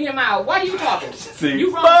here and get him out. Why are you talking? See,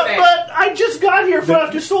 you wrong for that. But I just got here for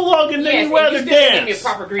after so long, and then you rather dance.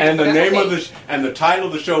 And the name of the title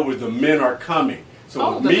of the show was "The Men Are Coming." So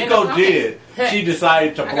what Meko did, she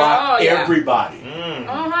decided to block everybody.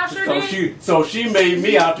 So she made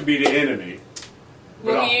me out to be the enemy.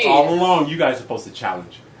 Well, all along, you guys are supposed to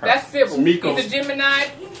challenge her. That's civil. He's a Gemini,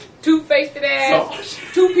 two-faced ass,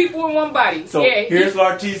 two people in one body. So here's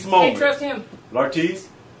Lartice's moment. Can't trust him. Lartice,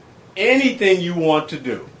 anything you want to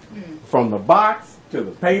do, from the box to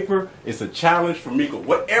the paper, it's a challenge for Meko.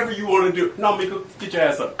 Whatever you want to do. No, Meko, get your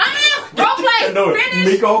ass up. Don't play. No,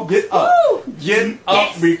 Finish. Meko, get up. Woo. Get up,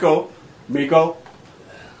 Meko. Meko,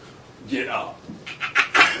 get up.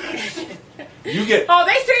 You get. Oh,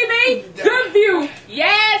 they see me. Good view.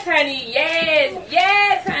 Yes, honey. Yes.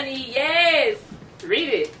 Yes, honey. Yes. Read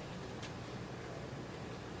it.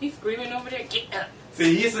 He's screaming over there. Get up.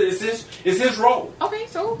 See, it's his role. Okay,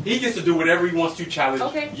 so he gets to do whatever he wants to challenge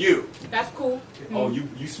you. That's cool. Oh, you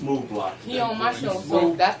smooth block. He on my show,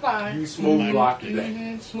 so that's fine. You smooth block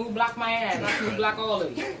today. Smooth block my ass. I smooth block all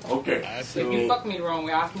of you. Okay. If you fuck me the wrong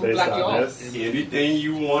way, I'll smooth block you off. Anything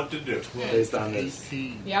you want to do. Based on this.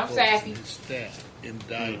 Yeah, I'm sassy. Staff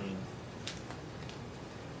indictment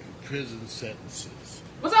and prison sentences.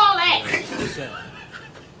 What's all that?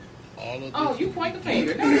 All of oh, you point the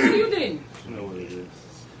finger. No, you didn't. You know what it is.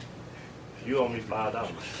 You owe me $5.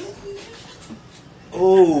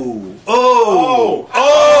 Ooh.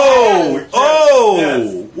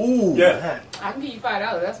 Yeah. I can give you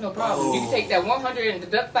 $5. That's no problem. You can take that 100 and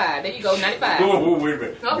deduct 5. There you go, 95. Wait a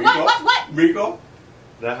minute. No, what? Meko?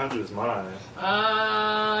 That 100 is mine.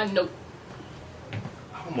 No.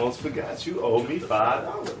 I almost forgot you owe me $5.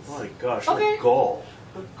 My gosh, Okay. what gall.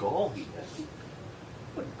 What gall he has.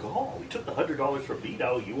 What gall? He took the $100 for beat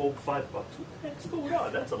out. You owe $5. What the heck's going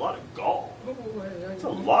on? That's a lot of gall. That's a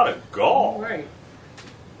lot of gall. Right.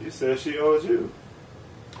 You said she owes you.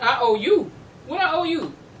 I owe you. What I owe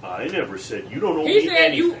you? I never said you don't owe He me said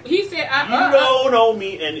anything. He said you don't owe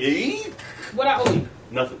me anything. What I owe you?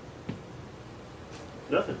 Nothing.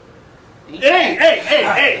 Nothing. Hey.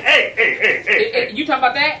 You talking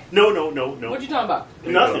about that? No. What you talking about?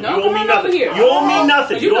 Nothing. No, You owe me nothing. here. You owe me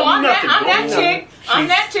nothing. You know owe me I'm nothing. I'm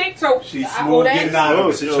that chick, so she's I owe smooth that. getting out of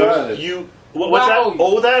it. So what's that?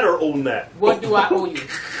 Owe that or own that? What do I owe you?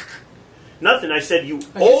 Nothing. I said you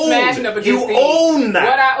smashing up own. against You things. own that.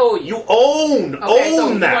 What I owe you? You own. Okay, so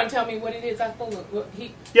own you that. want to tell me what it is I supposed to?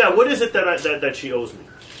 Yeah. What is it that she owes me?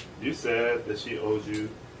 You said that she owes you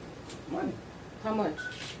money. How much?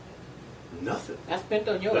 Nothing. I spent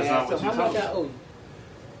on your That's ass. not So what you how much told I owe you?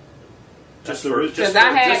 Because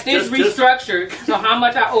I had this restructured. So how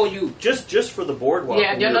much I owe you? Just for the boardwalk.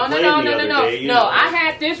 Yeah. No. I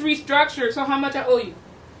had this restructured. So how much I owe you?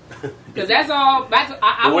 Because that's all.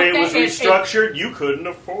 I the way want it was that restructured, you couldn't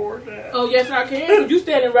afford that. Oh, yes, I can. You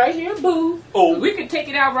standing right here, boo. Oh. We can take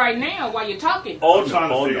it out right now while you're talking. I'm trying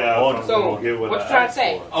to figure out if I'm So, gonna get what what I you trying to asked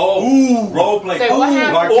say? for. Oh, role play. Say what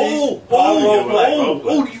happened?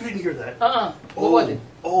 Oh, you didn't hear that. What was it?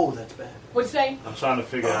 Oh, that's bad. What'd you say? I'm trying to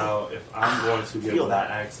figure out if I'm going to get what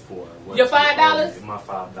I asked for. Your $5? My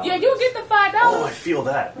 $5. Yeah, you get the $5. Oh, I feel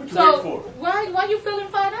that. So why you feeling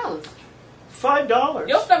 $5? $5.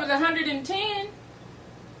 Your stuff is $110.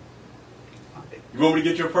 You want me to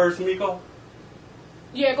get your purse, Meko?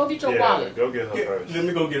 Yeah, go get your Yeah, wallet. go get her purse. Let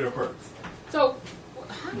me go get her purse. So,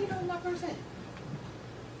 how do you know my purse at?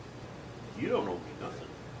 You don't owe me nothing.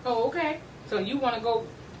 Oh, okay. So you want to go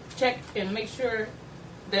check and make sure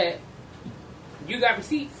that you got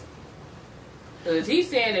receipts? Because he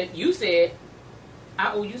said that you said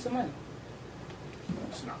I owe you some money.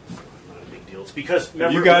 It's not a big deal. It's because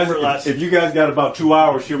If you guys got about 2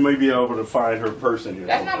 hours, she may be able to find her purse in here.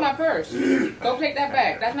 That's not my purse. Go take that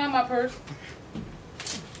back. That's not my purse.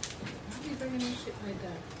 Why are you bringing this shit like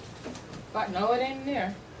that? But no, it ain't in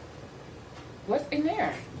there. What's in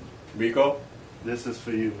there? Meko? This is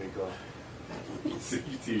for you, Meko.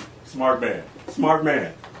 See, smart man. Smart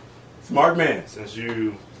man. Smart man. Since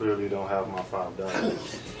you clearly don't have my $5.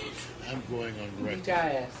 I'm going on record. Beat your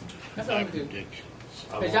ass. That's what I'm gonna do. Predictions.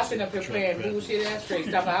 Because y'all sitting up here playing bullshit ass straight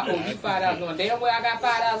stuff. I owe you $5. Going damn well I got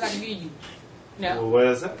 $5 I can give you. Now, Well, where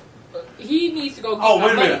is that? he needs to go get Oh, my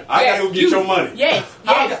wait a money. minute. I gotta go get your money. Yes,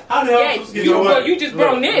 How yes. the hell am I Yes. supposed to get your Well, money? you just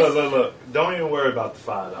brought this. Look. Don't even worry about the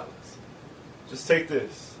 $5. Just take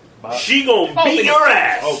this. She gonna Open beat it. your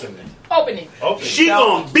ass. Open it. Open it. Open She it.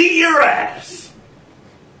 gonna beat your ass.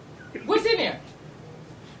 What's in there?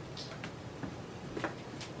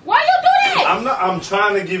 Why you do that? I'm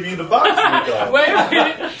trying to give you the box. Miko. Wait a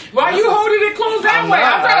minute. Why you holding it closed that way?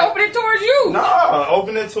 I'm trying to open it towards you. No,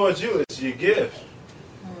 open it towards you. It's your gift.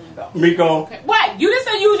 Miko. Okay. What? You just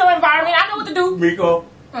said use your environment. I know what to do. Miko.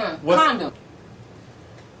 What's- Condom.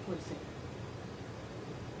 What is it?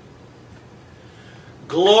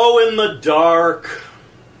 Glow in the dark.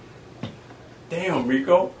 Damn,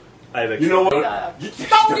 Miko. iVictor. You know what?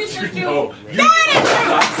 Throw this at you. No,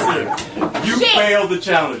 you Shit. failed the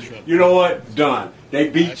challenge. You know what? Done. They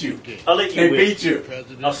beat you. I'll let you They win. beat you.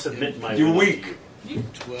 I'll submit my. You're win. weak.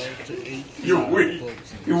 You're weak.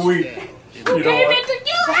 You're weak. Who You know gave what? it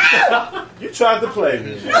to you? You tried to play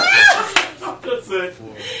me. That's it.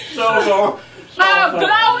 So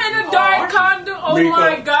Glow in the dark condom. Oh Miko.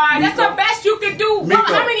 my God. That's Miko. the best you could do. Miko.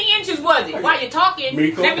 How many inches was it? While you're talking,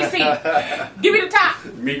 Miko. let me see. Give me the top.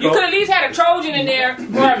 Miko. You could at least had a Trojan in there or a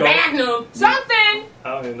Miko. Magnum. Something. I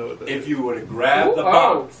don't even know what that if is. you would have grabbed the Ooh,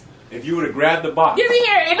 box, if you would have grabbed the box. Give me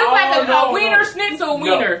here. It looks Oh, like a no, wiener no. schnitzel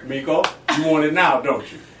wiener. No, Miko, you want it now, don't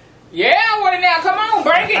you? Yeah, I want it now. Come on,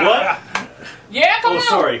 break it. What? Yeah, come Oh, on.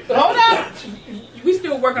 sorry. Hold up. We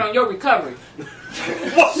still working on your recovery.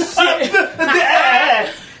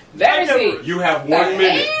 Let me see. You have The 1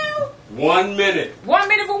 minute. hell? 1 minute. 1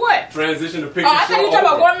 minute for what? Transition to picture. Oh, I thought you were talking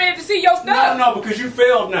about 1 minute to see your No, stuff. no, because you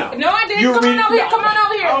failed now. No, I didn't. You Come on read- over here. Come on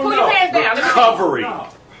over here. Oh, Pull no. your pants down. Let me see. Recovery. No.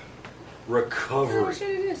 What Recovery. shit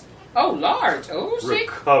is this? Oh, large. Oh, shit.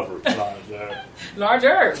 Recovery.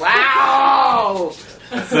 Larger. Wow.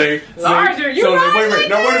 See? Larger. You so, large wait a minute. like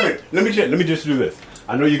No, wait a that? minute. Let me just do this.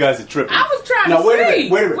 I know you guys are tripping. I was trying Now, to wait a see.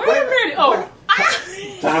 minute. Wait a minute. Wait a minute. Oh.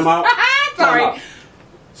 Time out. Sorry. Time out.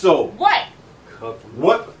 So, What?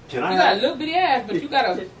 what can I You got a have? little bitty ass, but you got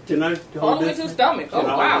a Can I all hold the way this? to the stomach. Oh, Can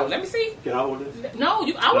I wow. hold Let me see. Can I hold this? No,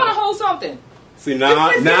 I want to hold something. See,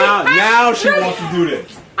 now she wants to do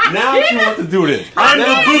this. Now she wants to do this. I'm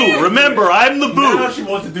the boo. Remember, I'm the Now boo. she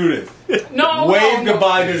wants to do this. No. Wave no.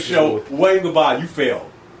 goodbye to the show. Wave goodbye. You failed.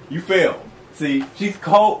 You failed. See, she's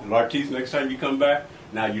cold. Lartice, next time you come back,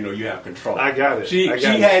 now you know you have control. I got it. She I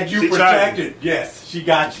got had it. you She tried protected. Yes, she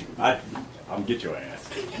got you. I'm get your ass.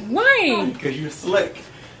 Why? Because you're slick.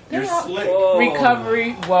 You're Yeah. slick.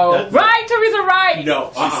 Recovery. Whoa. That's- Right, Teresa, right.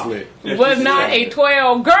 No, slick. Yeah, Was she's not slick. a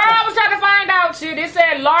 12. Girl, I was trying to find out shit. It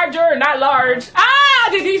said larger, not large. Ah,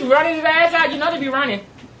 did these running his ass out? You know they be running.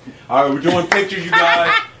 All right, we're doing pictures, you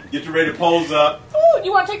guys. Get you ready to pose up. Ooh,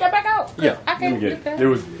 you want to take that back out? Yeah, I let me can't get get it. that. There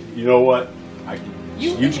was, you know what?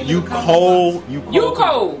 You cold. You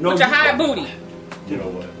cold No, with your you high cold. booty. You know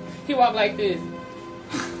what? He walk like this.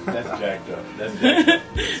 That's jacked up. That's jacked up.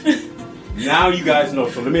 Now you guys know.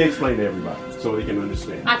 So let me explain to everybody so they can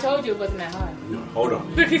understand. I told you it wasn't that high. No, hold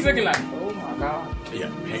on. Look, he's looking like, oh my God. Yeah,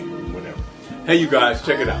 hey, whatever. Hey, you guys,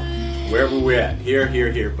 check it out. Wherever we're at, here,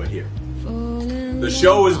 but here. The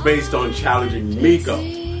show is based on challenging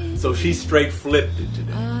Meko, so she straight flipped it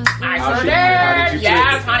today. I How sure did you did. flip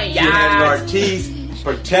Yes, it? honey, She had yes. Lartice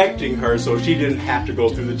protecting her so she didn't have to go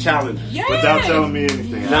through the challenges. Yes. Without telling me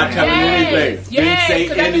anything. Not telling you anything. Didn't Yes, say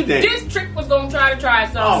because I knew anything. this trick was going to try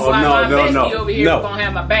something. Oh, so no, my no, bestie no, over here no. was going to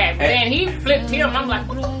have my back. But Hey. then he flipped him. I'm like,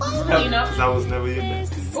 what the fuck, you know? Because I was never your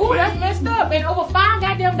best. Ooh, that's messed up. And over $5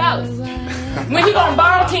 goddamn dollars. When he going to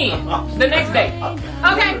borrow 10 the next day.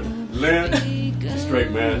 Okay. Lynn,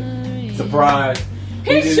 straight man. Surprise.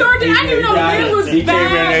 He sure did. I didn't know Lynn was He came in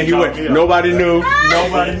bad. and he went, nobody knew.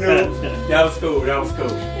 Nobody knew. That was cool. That was cool.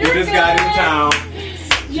 You just got in town.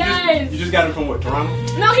 Yes. You just got him from what, Toronto?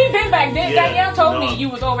 No, he been back then. Yeah, Danielle told no. me you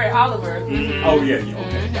was over at Oliver. Oh, yeah.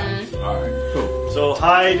 Okay. Got it. All right. Cool. So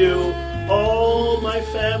hi to all my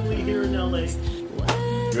family here in LA.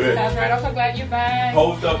 Good. That's right. I'm so glad you're back.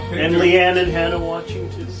 Post up picture. And Leanne and Hannah watching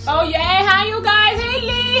too. Oh, yeah. Hi, you guys. Hey,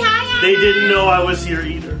 Lee. Hi, They didn't know I was here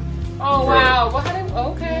either. Oh, wow. Well, how did,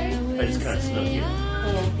 okay. I just kind of snuck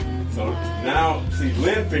in. So now, see,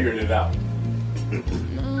 Lynn figured it out.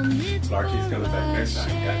 Larky's coming back next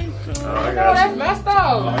time. Got you. Oh, I Oh, got that's you. messed up.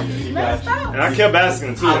 Oh, yeah, you Messed got you. up. And I kept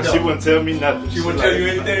asking too, I and know. she wouldn't tell me nothing. She wouldn't was tell like, you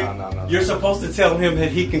anything? No. You're supposed to tell him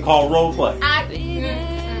that he can call role play.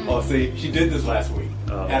 I, Oh, see, she did this last week.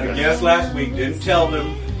 Oh, Had a okay. guest last week, didn't tell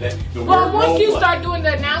them that the well, word once role you play. start doing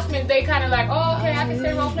the announcement, they kind of like, oh, okay, I can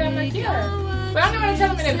say role play. I'm like, yeah. But I'm not going to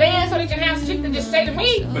tell them in advance so they can have shit to just say to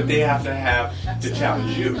me. But they have to have to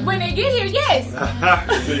challenge you. When they get here, yes.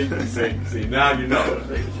 see, now you know.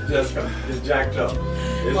 Just jacked up.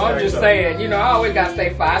 Well, I'm just saying, you know, I always got to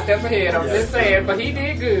stay 5 steps ahead. I'm just saying, but he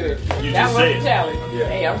did good. That was a challenge. Yeah.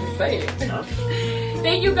 Hey, I'm just saying.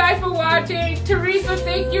 Thank you guys for watching. Teresa,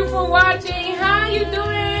 thank you for watching. How you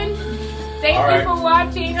doing? Thank you for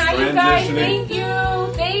watching. How you guys?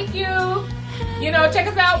 Thank you. You know, check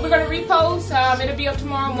us out. We're going to repost. It'll be up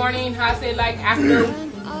tomorrow morning. I say like after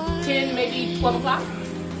 10, maybe 12 o'clock.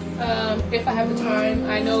 If I have the time.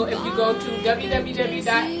 I know if you go to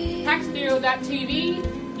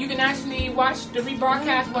www.hackstereo.tv, you can actually watch the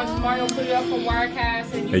rebroadcast once Mario put it up on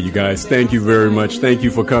Wirecast. And hey, you guys, thank you very much. Thank you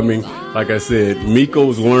for coming. Like I said,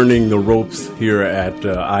 Meko's learning the ropes here at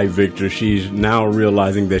iVictor. She's now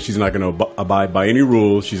realizing that she's not going to abide by any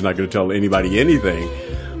rules. She's not going to tell anybody anything.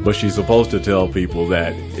 But she's supposed to tell people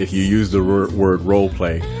that if you use the word role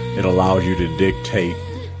play, it allows you to dictate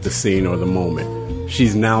the scene or the moment.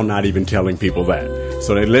 She's now not even telling people that.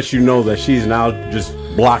 So that lets you know that she's now just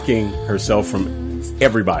blocking herself from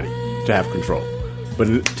everybody to have control. But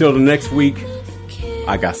until the next week,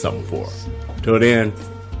 I got something for her. Till then,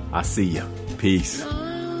 I see ya. Peace.